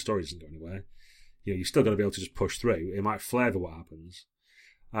all and the story doesn't go anywhere. You're still going to be able to just push through. It might flavour what happens.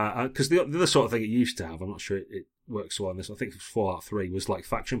 Because the other sort of thing it used to have, I'm not sure it works so well in this, I think Fallout 3 was like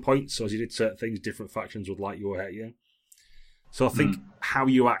faction points. So as you did certain things, different factions would like you or hate you. So I think how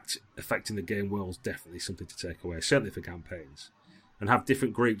you act affecting the game world is definitely something to take away, certainly for campaigns. And have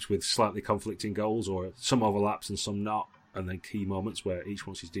different groups with slightly conflicting goals, or some overlaps and some not, and then key moments where each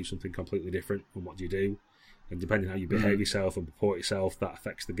wants you to do something completely different, and what do you do? And depending on how you behave yourself and purport yourself, that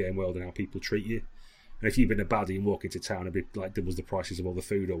affects the game world and how people treat you. And if you've been a baddie and walk into town and be like doubles the prices of all the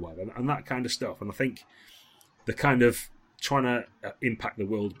food or whatever, and that kind of stuff. And I think the kind of trying to impact the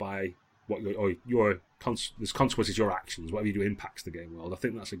world by what there's consequences, your actions, whatever you do impacts the game world. I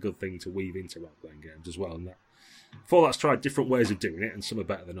think that's a good thing to weave into role-playing games as well. And that Fallout's tried different ways of doing it, and some are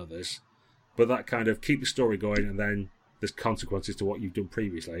better than others. But that kind of keep the story going, and then there's consequences to what you've done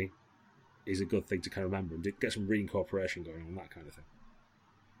previously, is a good thing to kind of remember and get some reincorporation going on, that kind of thing.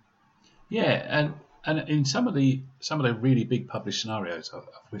 Yeah, and in some of the really big published scenarios, of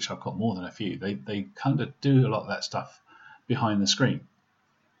which I've got more than a few, they kind of do a lot of that stuff behind the screen.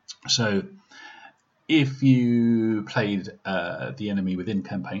 So if you played the Enemy Within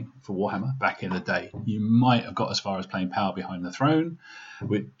campaign for Warhammer back in the day, you might have got as far as playing Power Behind the Throne,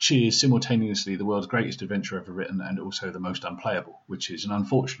 which is simultaneously the world's greatest adventure ever written and also the most unplayable, which is an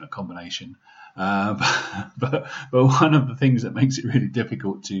unfortunate combination. But one of the things that makes it really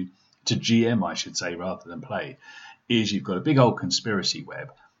difficult to GM, I should say, rather than play, is you've got a big old conspiracy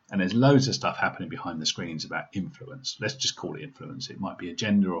web, and there's loads of stuff happening behind the screens about influence. Let's just call it influence. It might be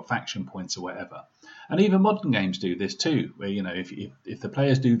agenda or faction points or whatever. And even modern games do this too, where, if the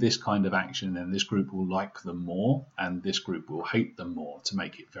players do this kind of action, then this group will like them more, and this group will hate them more, to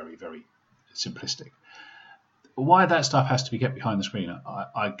make it very, very simplistic. Why that stuff has to be kept behind the screen,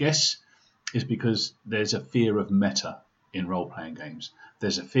 I guess, is because there's a fear of meta in role-playing games.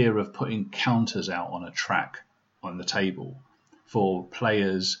 There's a fear of putting counters out on a track on the table for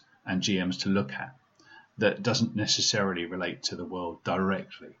players and GMs to look at that doesn't necessarily relate to the world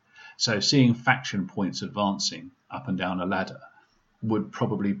directly. So seeing faction points advancing up and down a ladder would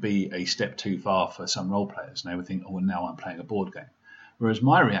probably be a step too far for some role players, and they would think, oh, well, now I'm playing a board game. Whereas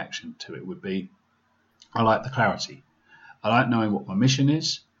my reaction to it would be, I like the clarity. I like knowing what my mission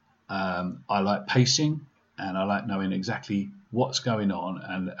is. I like pacing, and I like knowing exactly what's going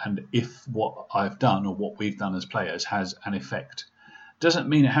on and if what I've done or what we've done as players has an effect. Doesn't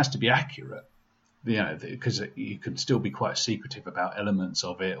mean it has to be accurate, because you could still be quite secretive about elements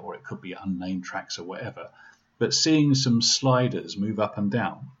of it, or it could be unnamed tracks or whatever. But seeing some sliders move up and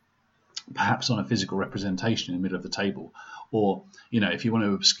down, perhaps on a physical representation in the middle of the table, or, if you want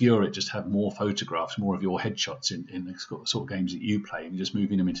to obscure it, just have more photographs, more of your headshots in the sort of games that you play, and just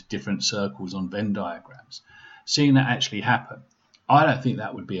moving them into different circles on Venn diagrams. Seeing that actually happen, I don't think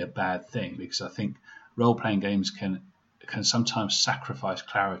that would be a bad thing, because I think role-playing games can sometimes sacrifice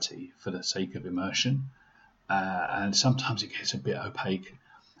clarity for the sake of immersion, and sometimes it gets a bit opaque.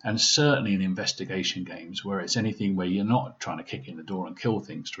 And certainly in investigation games, where it's anything where you're not trying to kick in the door and kill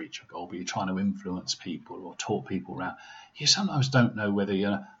things to reach a goal, but you're trying to influence people or talk people around, you sometimes don't know whether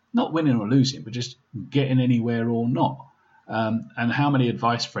you're not winning or losing, but just getting anywhere or not. And how many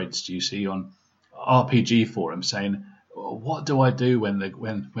advice threads do you see on RPG forums saying, what do I do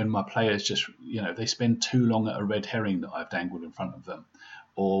when my players just, they spend too long at a red herring that I've dangled in front of them?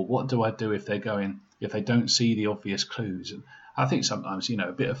 Or what do I do if they don't see the obvious clues? And I think sometimes,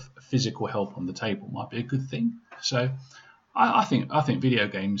 a bit of physical help on the table might be a good thing. So I think video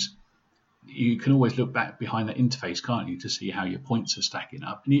games, you can always look back behind the interface, can't you, to see how your points are stacking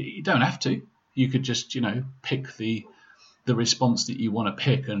up. And you don't have to. You could just, pick the response that you want to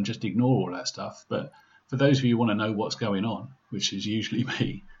pick and just ignore all that stuff. But for those of you who want to know what's going on, which is usually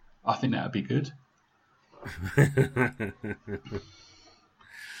me, I think that would be good.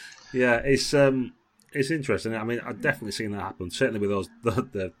 Yeah, it's interesting. I mean, I've definitely seen that happen. Certainly with those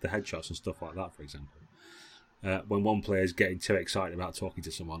the headshots and stuff like that, for example. When one player is getting too excited about talking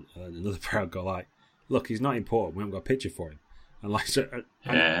to someone, and another player will go like, "Look, he's not important. We haven't got a picture for him." And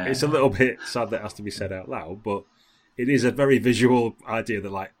and it's a little bit sad that it has to be said out loud, but it is a very visual idea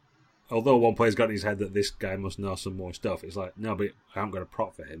that, like, although one player's got in his head that this guy must know some more stuff, it's like, no, but I haven't got a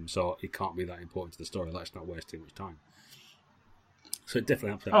prop for him, so he can't be that important to the story. Let's not waste too much time. So it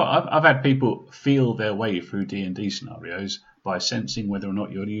definitely helps. I've had people feel their way through D&D scenarios by sensing whether or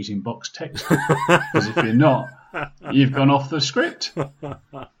not you're using box text. Because if you're not, you've gone off the script.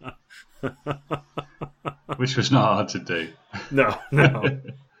 Which was not hard to do. No.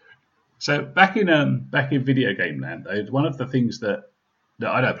 So back in video game land, though, one of the things that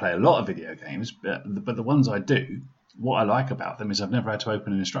I don't play a lot of video games, but the ones I do, what I like about them is I've never had to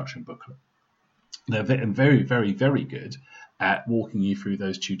open an instruction booklet. They're very, very, very good at walking you through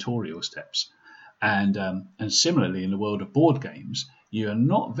those tutorial steps. And similarly, in the world of board games, you are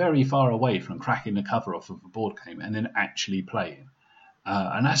not very far away from cracking the cover off of a board game and then actually playing.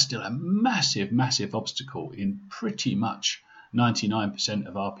 And that's still a massive, massive obstacle in pretty much 99%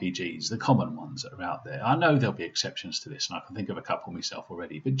 of RPGs, the common ones that are out there. I know there'll be exceptions to this, and I can think of a couple myself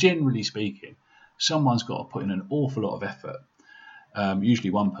already. But generally speaking, someone's got to put in an awful lot of effort, usually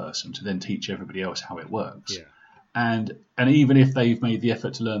one person, to then teach everybody else how it works. Yeah. And even if they've made the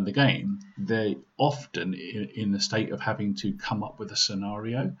effort to learn the game, they're often in the state of having to come up with a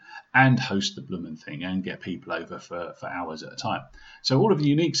scenario and host the blooming thing and get people over for hours at a time. So all of the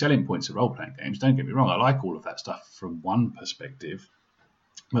unique selling points of role-playing games, don't get me wrong, I like all of that stuff from one perspective.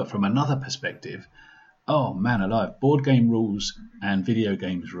 But from another perspective, oh man alive, board game rules and video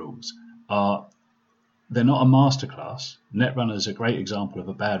games rules they're not a masterclass. Netrunner's a great example of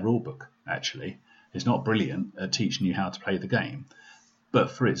a bad rule book, actually. It's not brilliant at teaching you how to play the game,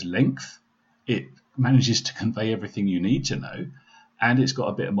 but for its length, it manages to convey everything you need to know, and it's got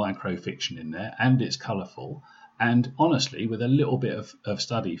a bit of micro-fiction in there, and it's colourful, and honestly, with a little bit of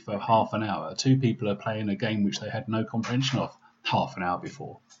study for half an hour, two people are playing a game which they had no comprehension of half an hour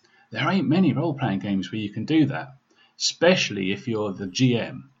before. There ain't many role-playing games where you can do that, especially if you're the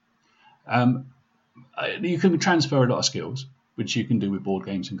GM. You can transfer a lot of skills, which you can do with board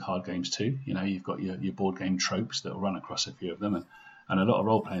games and card games too. You know, you've got your board game tropes that will run across a few of them, and a lot of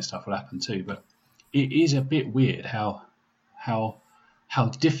role-playing stuff will happen too. But it is a bit weird how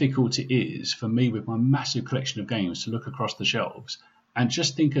difficult it is for me with my massive collection of games to look across the shelves and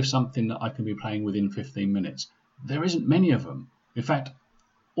just think of something that I can be playing within 15 minutes. There isn't many of them. In fact,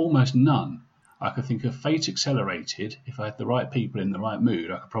 almost none. I could think of Fate Accelerated. If I had the right people in the right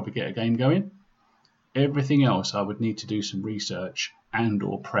mood, I could probably get a game going. Everything else, I would need to do some research and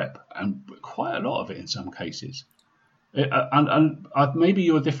or prep, and quite a lot of it in some cases. Maybe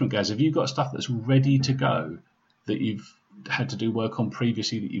you're different, Gaz. Have you got stuff that's ready to go that you've had to do work on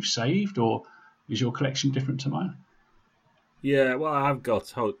previously that you've saved, or is your collection different to mine? Yeah, well, I've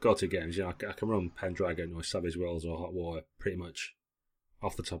got go-to games. You know, I can run Pendragon or Savage Worlds or Hot War pretty much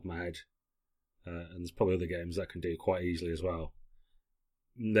off the top of my head, and there's probably other games that I can do quite easily as well.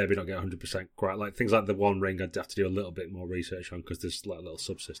 Maybe not get 100% right. Like things like the One Ring, I'd have to do a little bit more research on because there's like little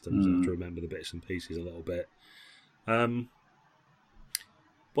subsystems. I have to remember the bits and pieces a little bit. Well,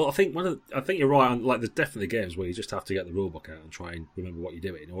 I think you're right on. Like, there's definitely games where you just have to get the rulebook out and try and remember what you're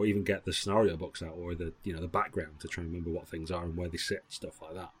doing, or even get the scenario books out or the background to try and remember what things are and where they sit, stuff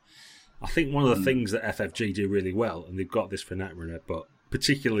like that. I think one of the things that FFG do really well, and they've got this for Netrunner, but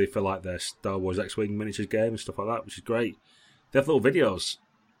particularly for like their Star Wars X-Wing miniatures game and stuff like that, which is great. They have little videos,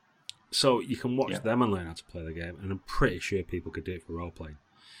 so you can watch them and learn how to play the game, and I'm pretty sure people could do it for role-playing.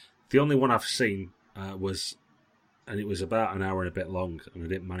 The only one I've seen was, and it was about an hour and a bit long, and I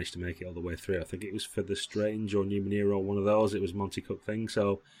didn't manage to make it all the way through. I think it was for The Strange or Numenera or one of those. It was Monty Cook thing,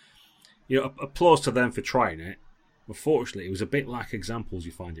 so applause to them for trying it. Unfortunately, it was a bit like examples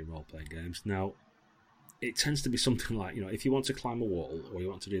you find in role-playing games. Now, it tends to be something like, if you want to climb a wall, or you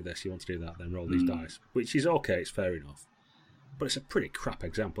want to do this, you want to do that, then roll these dice, which is okay, it's fair enough. But it's a pretty crap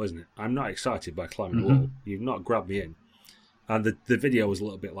example, isn't it? I'm not excited by climbing a wall. You've not grabbed me in. And the video was a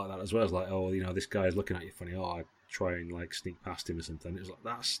little bit like that as well. It's like, this guy is looking at you funny. I try and like sneak past him or something. It was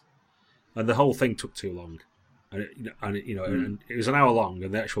like, and the whole thing took too long. And it was an hour long,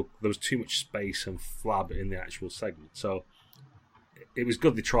 and there was too much space and flab in the actual segment. So it was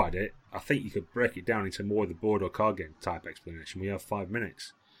good they tried it. I think you could break it down into more of the board or card game type explanation. We have 5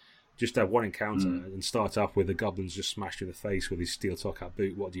 minutes. Just have one encounter and start off with the goblins just smashed in the face with his steel toe-cap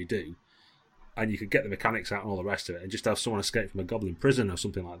boot. What do you do? And you could get the mechanics out and all the rest of it, and just have someone escape from a goblin prison or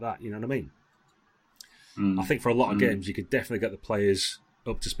something like that. You know what I mean? I think for a lot of games, you could definitely get the players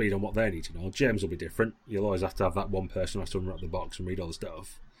up to speed on what they need to know. Games will be different. You'll always have to have that one person who has to unwrap the box and read all the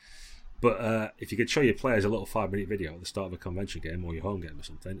stuff. But if you could show your players a little 5-minute video at the start of a convention game or your home game or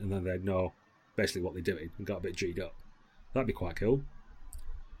something, and then they'd know basically what they're doing and got a bit G'd up, That'd be quite cool.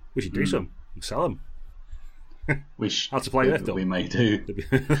 We should do some and sell them. Which how to play Earth we may do. We'd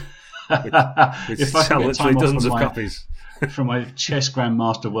If I sell can get literally time off dozens from of my- copies. From my Chess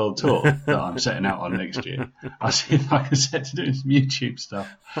Grandmaster World Tour that I'm setting out on next year, I'll see if I can set to doing some YouTube stuff.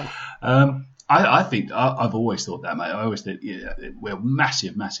 I think I've always thought that, mate. I always think we're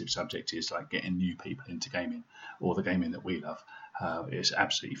massive subject is like getting new people into gaming or the gaming that we love. It's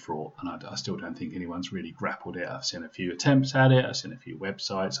absolutely fraught, and I still don't think anyone's really grappled it. I've seen a few attempts at it. I've seen a few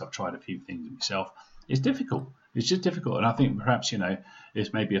websites. I've tried a few things myself. It's difficult. It's just difficult, and I think perhaps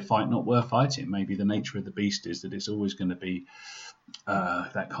it's maybe a fight not worth fighting. Maybe the nature of the beast is that it's always going to be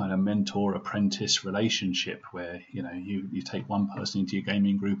that kind of mentor-apprentice relationship where you take one person into your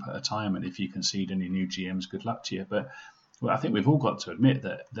gaming group at a time, and if you concede any new GMs, good luck to you. But I think we've all got to admit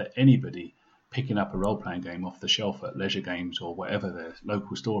that anybody picking up a role-playing game off the shelf at Leisure Games or whatever their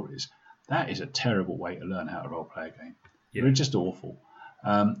local store is, that is a terrible way to learn how to role-play a game. Yeah. They're just awful.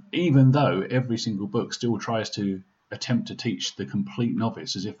 Even though every single book still tries to attempt to teach the complete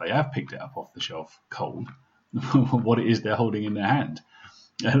novice, as if they have picked it up off the shelf cold, what it is they're holding in their hand.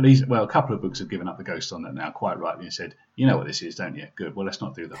 At least, well, a couple of books have given up the ghost on that now, quite rightly, and said, you know what this is, don't you? Good. Well, let's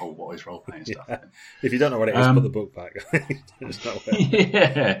not do the whole what is role-playing stuff. Yeah. If you don't know what it is, put the book back. It's not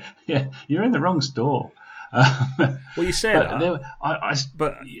yeah. You're in the wrong store. Well, you say that.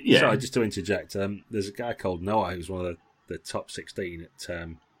 Yeah. Sorry, just to interject, there's a guy called Noah who's one of the top 16 at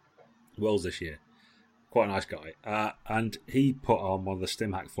Worlds this year. Quite a nice guy. And he put on one of the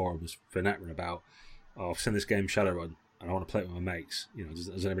StimHack forums for Netrun about, I've seen this game Shadowrun and I want to play it with my mates.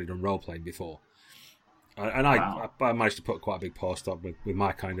 Has anybody done role playing before? And I managed to put quite a big post up with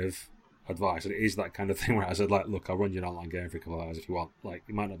my kind of advice. And it is that kind of thing where I said, look, I'll run you an online game for a couple of hours if you want.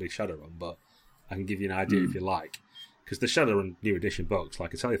 It might not be Shadowrun, but I can give you an idea if you like. Because the Shadowrun New Edition books,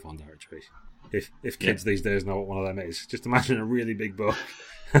 like a telephone directory. If kids these days know what one of them is, just imagine a really big book.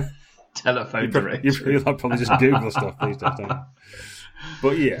 Telephone directory. You'll probably just Google stuff these days, don't you?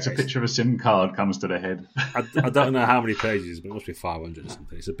 But yeah, it's a picture of a SIM card comes to the head. I don't know how many pages, but it must be 500 or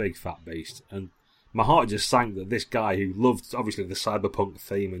something. It's a big fat beast, and my heart just sank that this guy who loved obviously the cyberpunk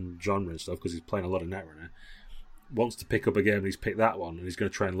theme and genre and stuff because he's playing a lot of Netrunner wants to pick up a game and he's picked that one and he's going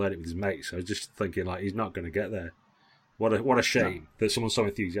to try and learn it with his mates. So I was just thinking he's not going to get there. What a shame that someone's so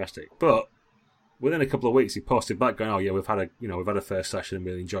enthusiastic. But within a couple of weeks, he posted back going, "Oh yeah, we've had a first session and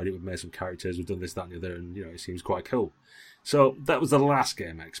really enjoyed it. We've made some characters. We've done this, that, and the other, and it seems quite cool." So that was the last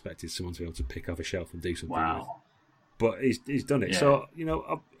game I expected someone to be able to pick off a shelf and do something with. But he's done it. Yeah. So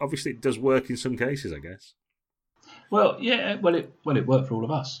obviously it does work in some cases, I guess. Well, yeah. Well, it worked for all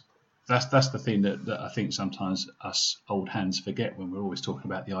of us. That's the thing that I think sometimes us old hands forget when we're always talking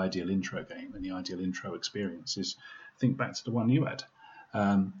about the ideal intro game and the ideal intro experience. Is think back to the one you had.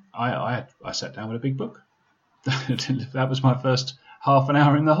 I sat down with a big book. That was my first half an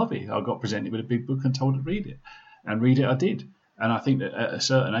hour in the hobby. I got presented with a big book and told to read it. And read it I did. And I think that at a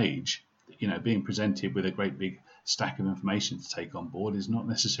certain age, being presented with a great big stack of information to take on board is not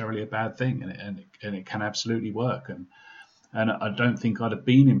necessarily a bad thing. And it can absolutely work. And I don't think I'd have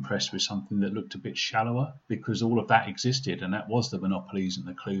been impressed with something that looked a bit shallower because all of that existed. And that was the Monopolies and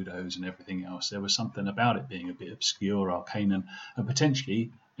the Cluedos and everything else. There was something about it being a bit obscure, arcane, and potentially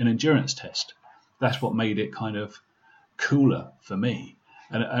an endurance test. That's what made it kind of cooler for me.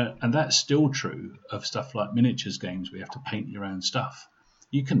 And that's still true of stuff like miniatures games where you have to paint your own stuff.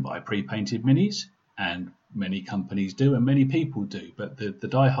 You can buy pre-painted minis, and many companies do, and many people do. But the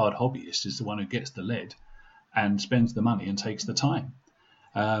die-hard hobbyist is the one who gets the lead and spends the money and takes the time.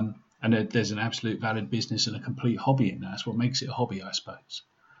 And there's an absolute valid business and a complete hobby in that. That's what makes it a hobby, I suppose.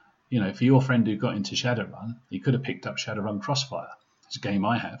 For your friend who got into Shadowrun, he could have picked up Shadowrun Crossfire. It's a game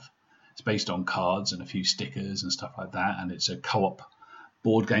I have. It's based on cards and a few stickers and stuff like that, and it's a co-op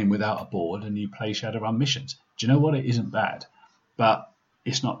board game without a board, and you play Shadowrun missions. Do you know what? It isn't bad, but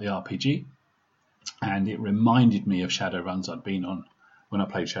it's not the RPG. And it reminded me of Shadowruns I'd been on when I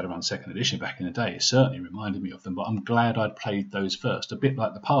played Shadowrun 2nd Edition back in the day. It certainly reminded me of them, but I'm glad I'd played those first, a bit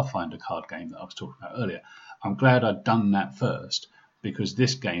like the Pathfinder card game that I was talking about earlier. I'm glad I'd done that first because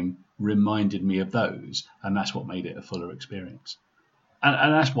this game reminded me of those, and that's what made it a fuller experience.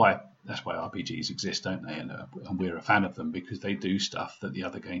 And that's why RPGs exist, don't they? And we're a fan of them because they do stuff that the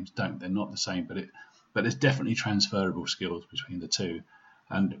other games don't. They're not the same, but there's definitely transferable skills between the two.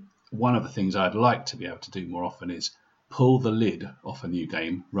 And one of the things I'd like to be able to do more often is pull the lid off a new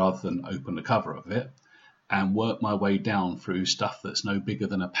game rather than open the cover of it and work my way down through stuff that's no bigger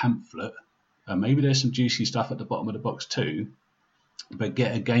than a pamphlet. And maybe there's some juicy stuff at the bottom of the box too, but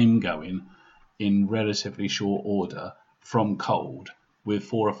get a game going in relatively short order from cold with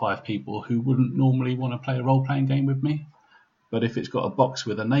 4 or 5 people who wouldn't normally want to play a role-playing game with me. But if it's got a box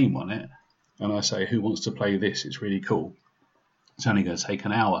with a name on it, and I say, who wants to play this? It's really cool. It's only going to take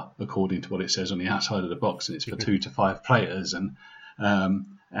an hour, according to what it says on the outside of the box, and it's for 2 to 5 players, and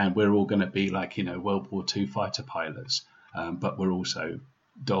we're all going to be like, World War II fighter pilots, but we're also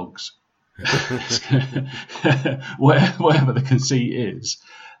dogs. Whatever the conceit is,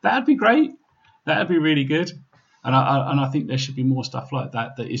 that'd be great. That'd be really good. And I think there should be more stuff like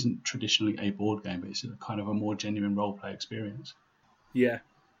that isn't traditionally a board game, but it's kind of a more genuine role play experience. Yeah,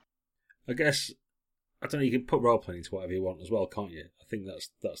 I guess, I don't know, you can put role playing into whatever you want as well, can't you? I think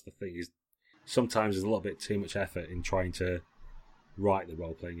that's the thing, is sometimes there's a little bit too much effort in trying to write the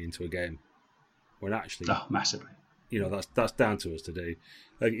role playing into a game, when actually, massively, that's down to us to do.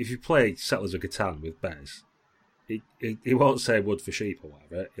 Like, if you play Settlers of Catan with Bez, he won't say wood for sheep or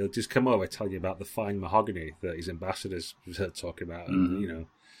whatever. He'll just come over telling you about the fine mahogany that his ambassadors are talking about. Mm-hmm. And,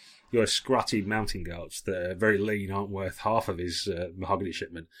 your scratty mountain goats that are very lean aren't worth half of his mahogany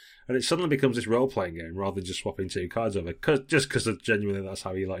shipment. And it suddenly becomes this role-playing game rather than just swapping 2 cards over. Just because genuinely that's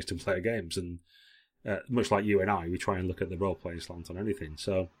how he likes to play games. And much like you and I, we try and look at the role-playing slant on anything.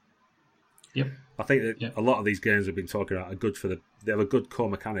 So yep. I think that a lot of these games we've been talking about are good they have a good core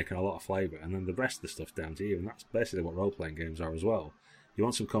mechanic and a lot of flavour, and then the rest of the stuff's down to you, and that's basically what role-playing games are as well. You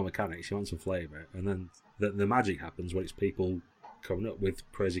want some core mechanics, you want some flavour, and then the magic happens when it's people coming up with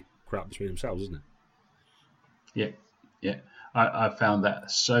crazy crap between themselves, isn't it? Yeah. I found that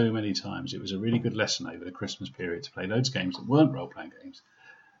so many times. It was a really good lesson over the Christmas period to play loads of games that weren't role-playing games.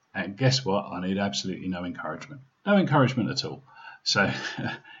 And guess what? I need absolutely no encouragement. No encouragement at all. So,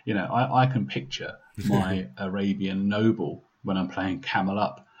 I can picture my Arabian noble when I'm playing Camel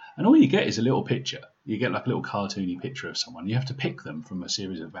Up. And all you get is a little picture. You get like a little cartoony picture of someone. You have to pick them from a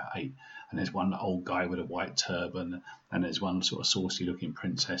series of about 8. And there's one old guy with a white turban, and there's one sort of saucy-looking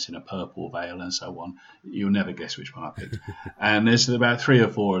princess in a purple veil, and so on. You'll never guess which one I picked. And there's about 3 or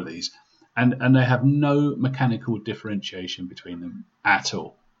 4 of these. And they have no mechanical differentiation between them at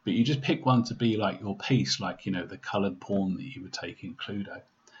all. But you just pick one to be like your piece, like, the coloured pawn that you would take in Cluedo.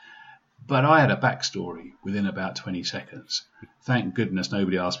 But I had a backstory within about 20 seconds. Thank goodness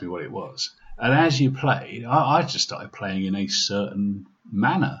nobody asked me what it was. And as you played, I just started playing in a certain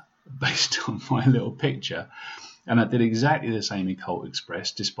manner based on my little picture. And I did exactly the same in Colt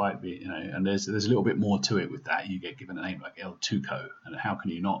Express, despite being, and there's a little bit more to it with that. You get given a name like El Tuco. And how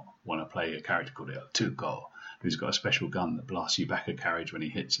can you not want to play a character called El Tuco, who's got a special gun that blasts you back a carriage when he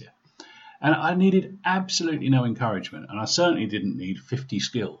hits you? And I needed absolutely no encouragement. And I certainly didn't need 50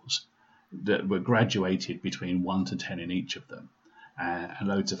 skills that were graduated between 1 to 10 in each of them, and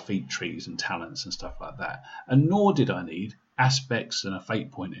loads of feat trees and talents and stuff like that. And nor did I need aspects and a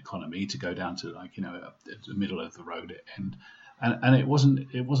fate point economy to go down to the middle of the road end. And it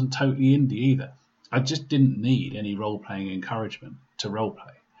wasn't totally indie either. I just didn't need any role-playing encouragement to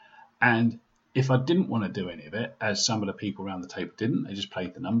role-play. And if I didn't want to do any of it, as some of the people around the table didn't, they just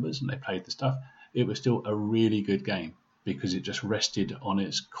played the numbers and they played the stuff, it was still a really good game, because it just rested on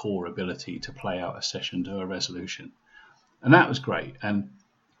its core ability to play out a session to a resolution. And that was great. And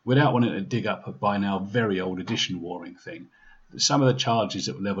without wanting to dig up a by now very old edition warring thing, some of the charges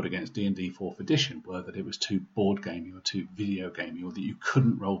that were levelled against D&D 4th edition were that it was too board gamey or too video gamey, or that you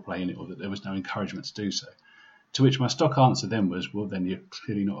couldn't roleplay in it, or that there was no encouragement to do so. To which my stock answer then was, well, then you're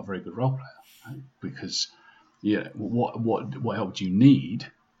clearly not a very good role player, right? Because what help do you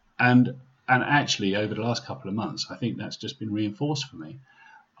need? And actually, over the last couple of months, I think that's just been reinforced for me.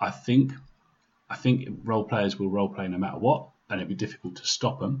 I think role players will role play no matter what, and it'd be difficult to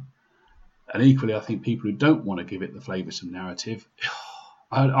stop them. And equally, I think people who don't want to give it the flavoursome narrative,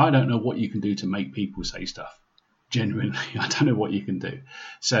 I don't know what you can do to make people say stuff. Genuinely, I don't know what you can do.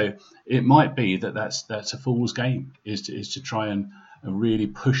 So it might be that's a fool's game, is to try and really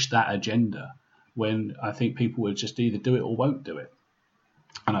push that agenda, when I think people will just either do it or won't do it.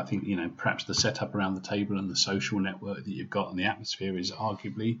 And I think, perhaps the setup around the table and the social network that you've got and the atmosphere is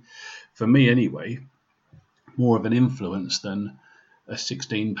arguably, for me anyway, more of an influence than a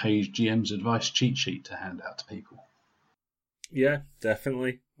 16-page GM's advice cheat sheet to hand out to people. Yeah,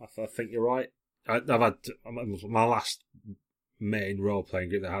 definitely. I think you're right. I've had my last main role-playing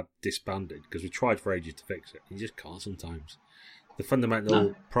group that had disbanded because we tried for ages to fix it. You just can't sometimes. The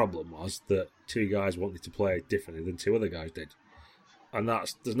fundamental problem was that 2 guys wanted to play differently than 2 other guys did. And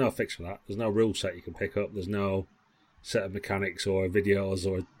there's no fix for that. There's no rule set you can pick up. There's no set of mechanics or videos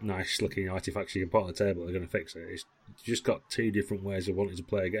or nice looking artifacts you can put on the table that are going to fix it. It's just got 2 different ways of wanting to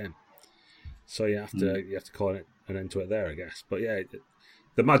play a game. So you have to call it an end to it there, I guess. But yeah,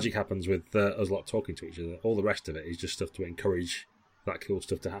 the magic happens with us lot talking to each other. All the rest of it is just stuff to encourage that cool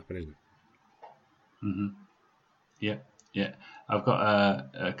stuff to happen, isn't it? Mm-hmm. Yeah, Yeah, I've got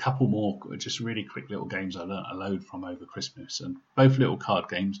a couple more just really quick little games I learnt a load from over Christmas, and both little card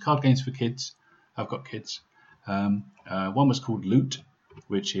games for kids. I've got kids. One was called Loot,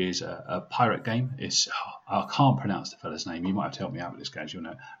 which is a pirate game. I can't pronounce the fella's name. You might have to help me out with this, guys. You'll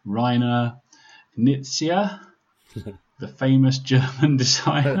know Rainer Knizia, the famous German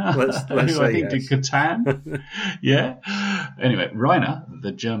designer who I think did Catan. Yeah. Anyway, Rainer,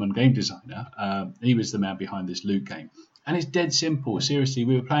 the German game designer, he was the man behind this Loot game. And it's dead simple. Seriously,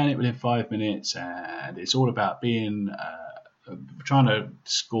 we were playing it within 5 minutes, and it's all about trying to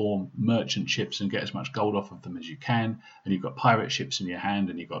score merchant ships and get as much gold off of them as you can. And you've got pirate ships in your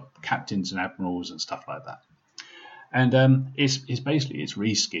hand, and you've got captains and admirals and stuff like that. And it's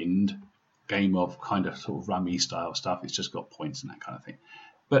reskinned game of kind of sort of rummy style stuff. It's just got points and that kind of thing.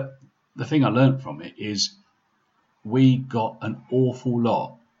 But the thing I learned from it is we got an awful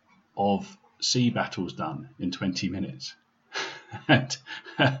lot of sea battles done in 20 minutes. And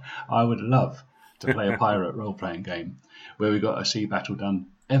I would love to play a pirate role-playing game where we got a sea battle done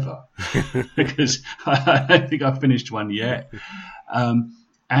ever, because I don't think I've finished one yet. And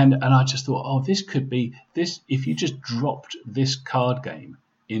I just thought, oh, this could be this if you just dropped this card game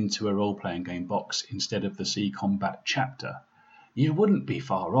into a role-playing game box instead of the sea combat chapter, you wouldn't be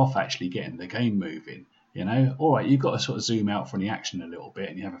far off actually getting the game moving. You know, all right, you've got to sort of zoom out from the action a little bit,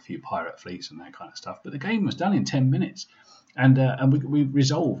 and you have a few pirate fleets and that kind of stuff. But the game was done in 10 minutes, and we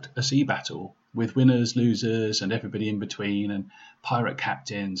resolved a sea battle with winners, losers, and everybody in between, and pirate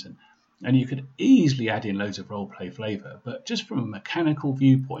captains, and you could easily add in loads of role-play flavour. But just from a mechanical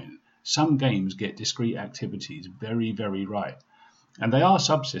viewpoint, some games get discrete activities very, very right, and they are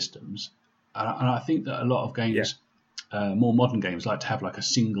subsystems. And I think that a lot of games. More modern games like to have like a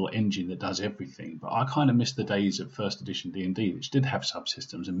single engine that does everything, but I kind of miss the days of first edition D&D, which did have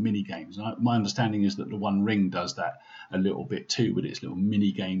subsystems and mini games. And my understanding is that the One Ring does that a little bit too, with its little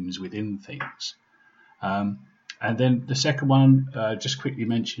mini games within things. And then the second one, just quickly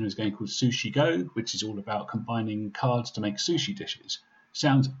mention, is a game called Sushi Go, which is all about combining cards to make sushi dishes.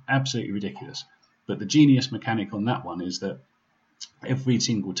 Sounds absolutely ridiculous, but the genius mechanic on that one is that every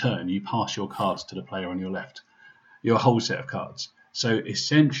single turn you pass your cards to the player on your left. Your whole set of cards. So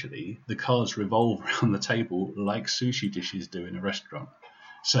essentially, the cards revolve around the table like sushi dishes do in a restaurant.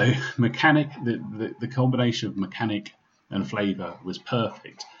 So the combination of mechanic and flavour was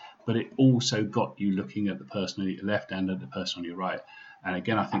perfect, but it also got you looking at the person on your left and at the person on your right. And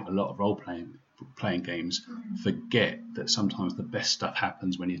again, I think a lot of role-playing games forget that sometimes the best stuff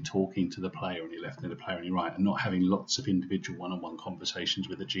happens when you're talking to the player on your left and the player on your right, and not having lots of individual one-on-one conversations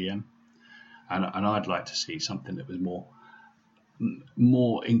with the GM. And I'd like to see something that was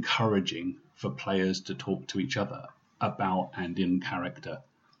more encouraging for players to talk to each other about and in character,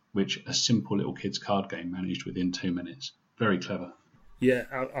 which a simple little kids card game managed within 2 minutes. Very clever. Yeah,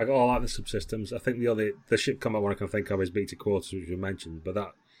 I like the subsystems. I think the ship combat one I can think of is Beta Quarters, which you mentioned, but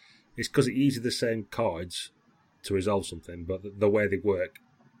that it's because it uses the same cards to resolve something, but the way they work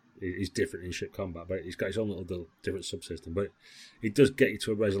is different in ship combat, but it's got its own little different subsystem. But it does get you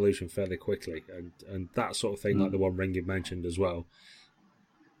to a resolution fairly quickly, and that sort of thing, like the One Ring you mentioned as well.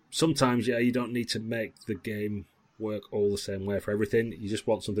 Sometimes, you don't need to make the game work all the same way for everything. You just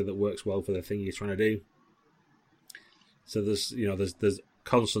want something that works well for the thing you're trying to do. So there's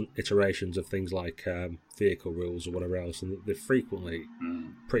constant iterations of things like vehicle rules or whatever else, and they're frequently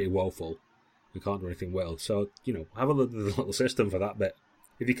pretty woeful. You can't do anything well. So have a little system for that bit.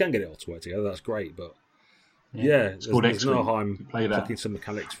 If you can get it all to work together, that's great. But there's no harm plucking some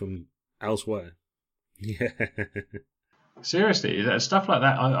mechanics from elsewhere. Yeah. Seriously, stuff like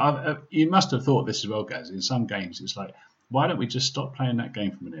that. You must have thought this as well, guys. In some games, it's like, why don't we just stop playing that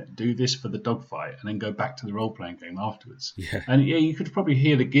game for a minute, do this for the dogfight, and then go back to the role-playing game afterwards? Yeah. And you could probably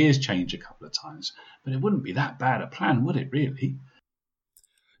hear the gears change a couple of times, but it wouldn't be that bad a plan, would it, really?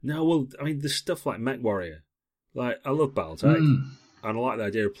 No, well, I mean, there's stuff like Mech Warrior. Like, I love Battletech, and I like the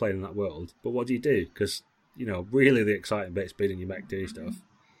idea of playing in that world, but what do you do? Because, really the exciting bit's being in your mech do stuff,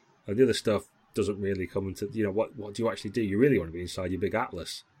 and the other stuff doesn't really come into, what do you actually do? You really want to be inside your big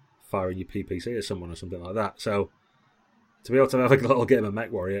Atlas, firing your PPC at someone or something like that. So, to be able to have a little game of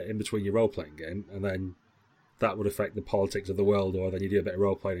Mech Warrior in between your role-playing game, and then that would affect the politics of the world, or then you do a bit of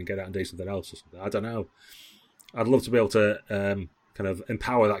role-playing and get out and do something else or something. I don't know. I'd love to be able to kind of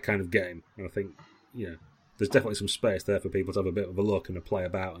empower that kind of game, and I think, there's definitely some space there for people to have a bit of a look and a play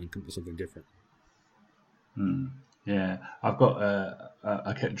about and come up with something different. Yeah, I've got.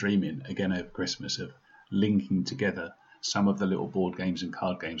 I kept dreaming again over Christmas of linking together some of the little board games and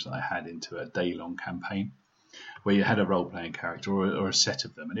card games that I had into a day-long campaign. where you had a role-playing character or a set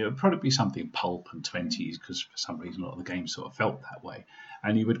of them, and it would probably be something pulp and 20s, because for some reason a lot of the games sort of felt that way.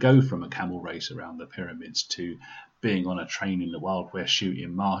 And you would go from a camel race around the pyramids to being on a train in the Wild West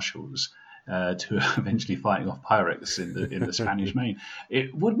shooting marshals, to eventually fighting off pirates in the Spanish Main.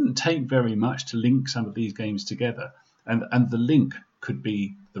 It wouldn't take very much to link some of these games together, and the link could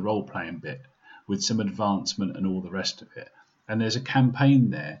be the role-playing bit with some advancement and all the rest of it. And there's a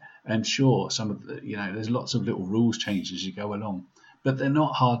campaign there, and sure, some of the, there's lots of little rules changes as you go along, but they're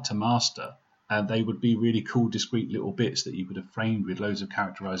not hard to master, and they would be really cool, discrete little bits that you would have framed with loads of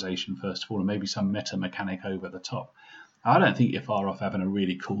characterization first of all, and maybe some meta mechanic over the top. I don't think you're far off having a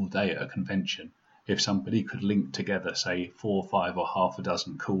really cool day at a convention if somebody could link together, say, 4 or 5 or half a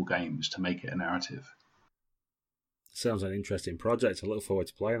dozen cool games to make it a narrative. Sounds like an interesting project. I look forward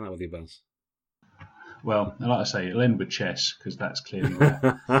to playing that with you, Baz. Well, like I say, it'll end with chess, because that's clearly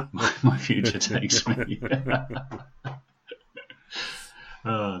where my future takes me.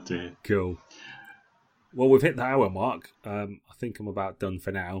 Oh, dear. Cool. Well, we've hit the hour mark. I think I'm about done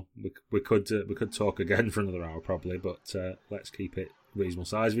for now. We could talk again for another hour probably, but let's keep it reasonable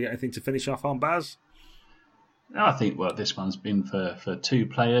size. Have you got anything to finish off on, Baz? I think, this one's been for 2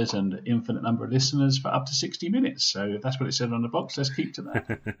 players and infinite number of listeners for up to 60 minutes. So if that's what it said on the box, let's keep to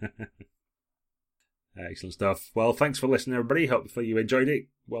that. Excellent stuff. Well, thanks for listening, everybody. Hopefully you enjoyed it.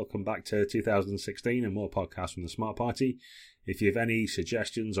 Welcome back to 2016 and more podcasts from the Smart Party. If you have any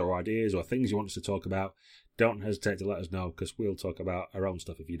suggestions or ideas or things you want us to talk about, don't hesitate to let us know, because we'll talk about our own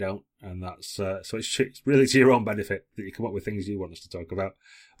stuff if you don't. And that's so it's really to your own benefit that you come up with things you want us to talk about.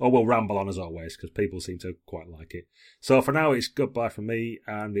 Or we'll ramble on as always, because people seem to quite like it. So for now, it's goodbye from me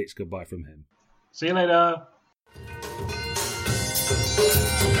and it's goodbye from him. See you later.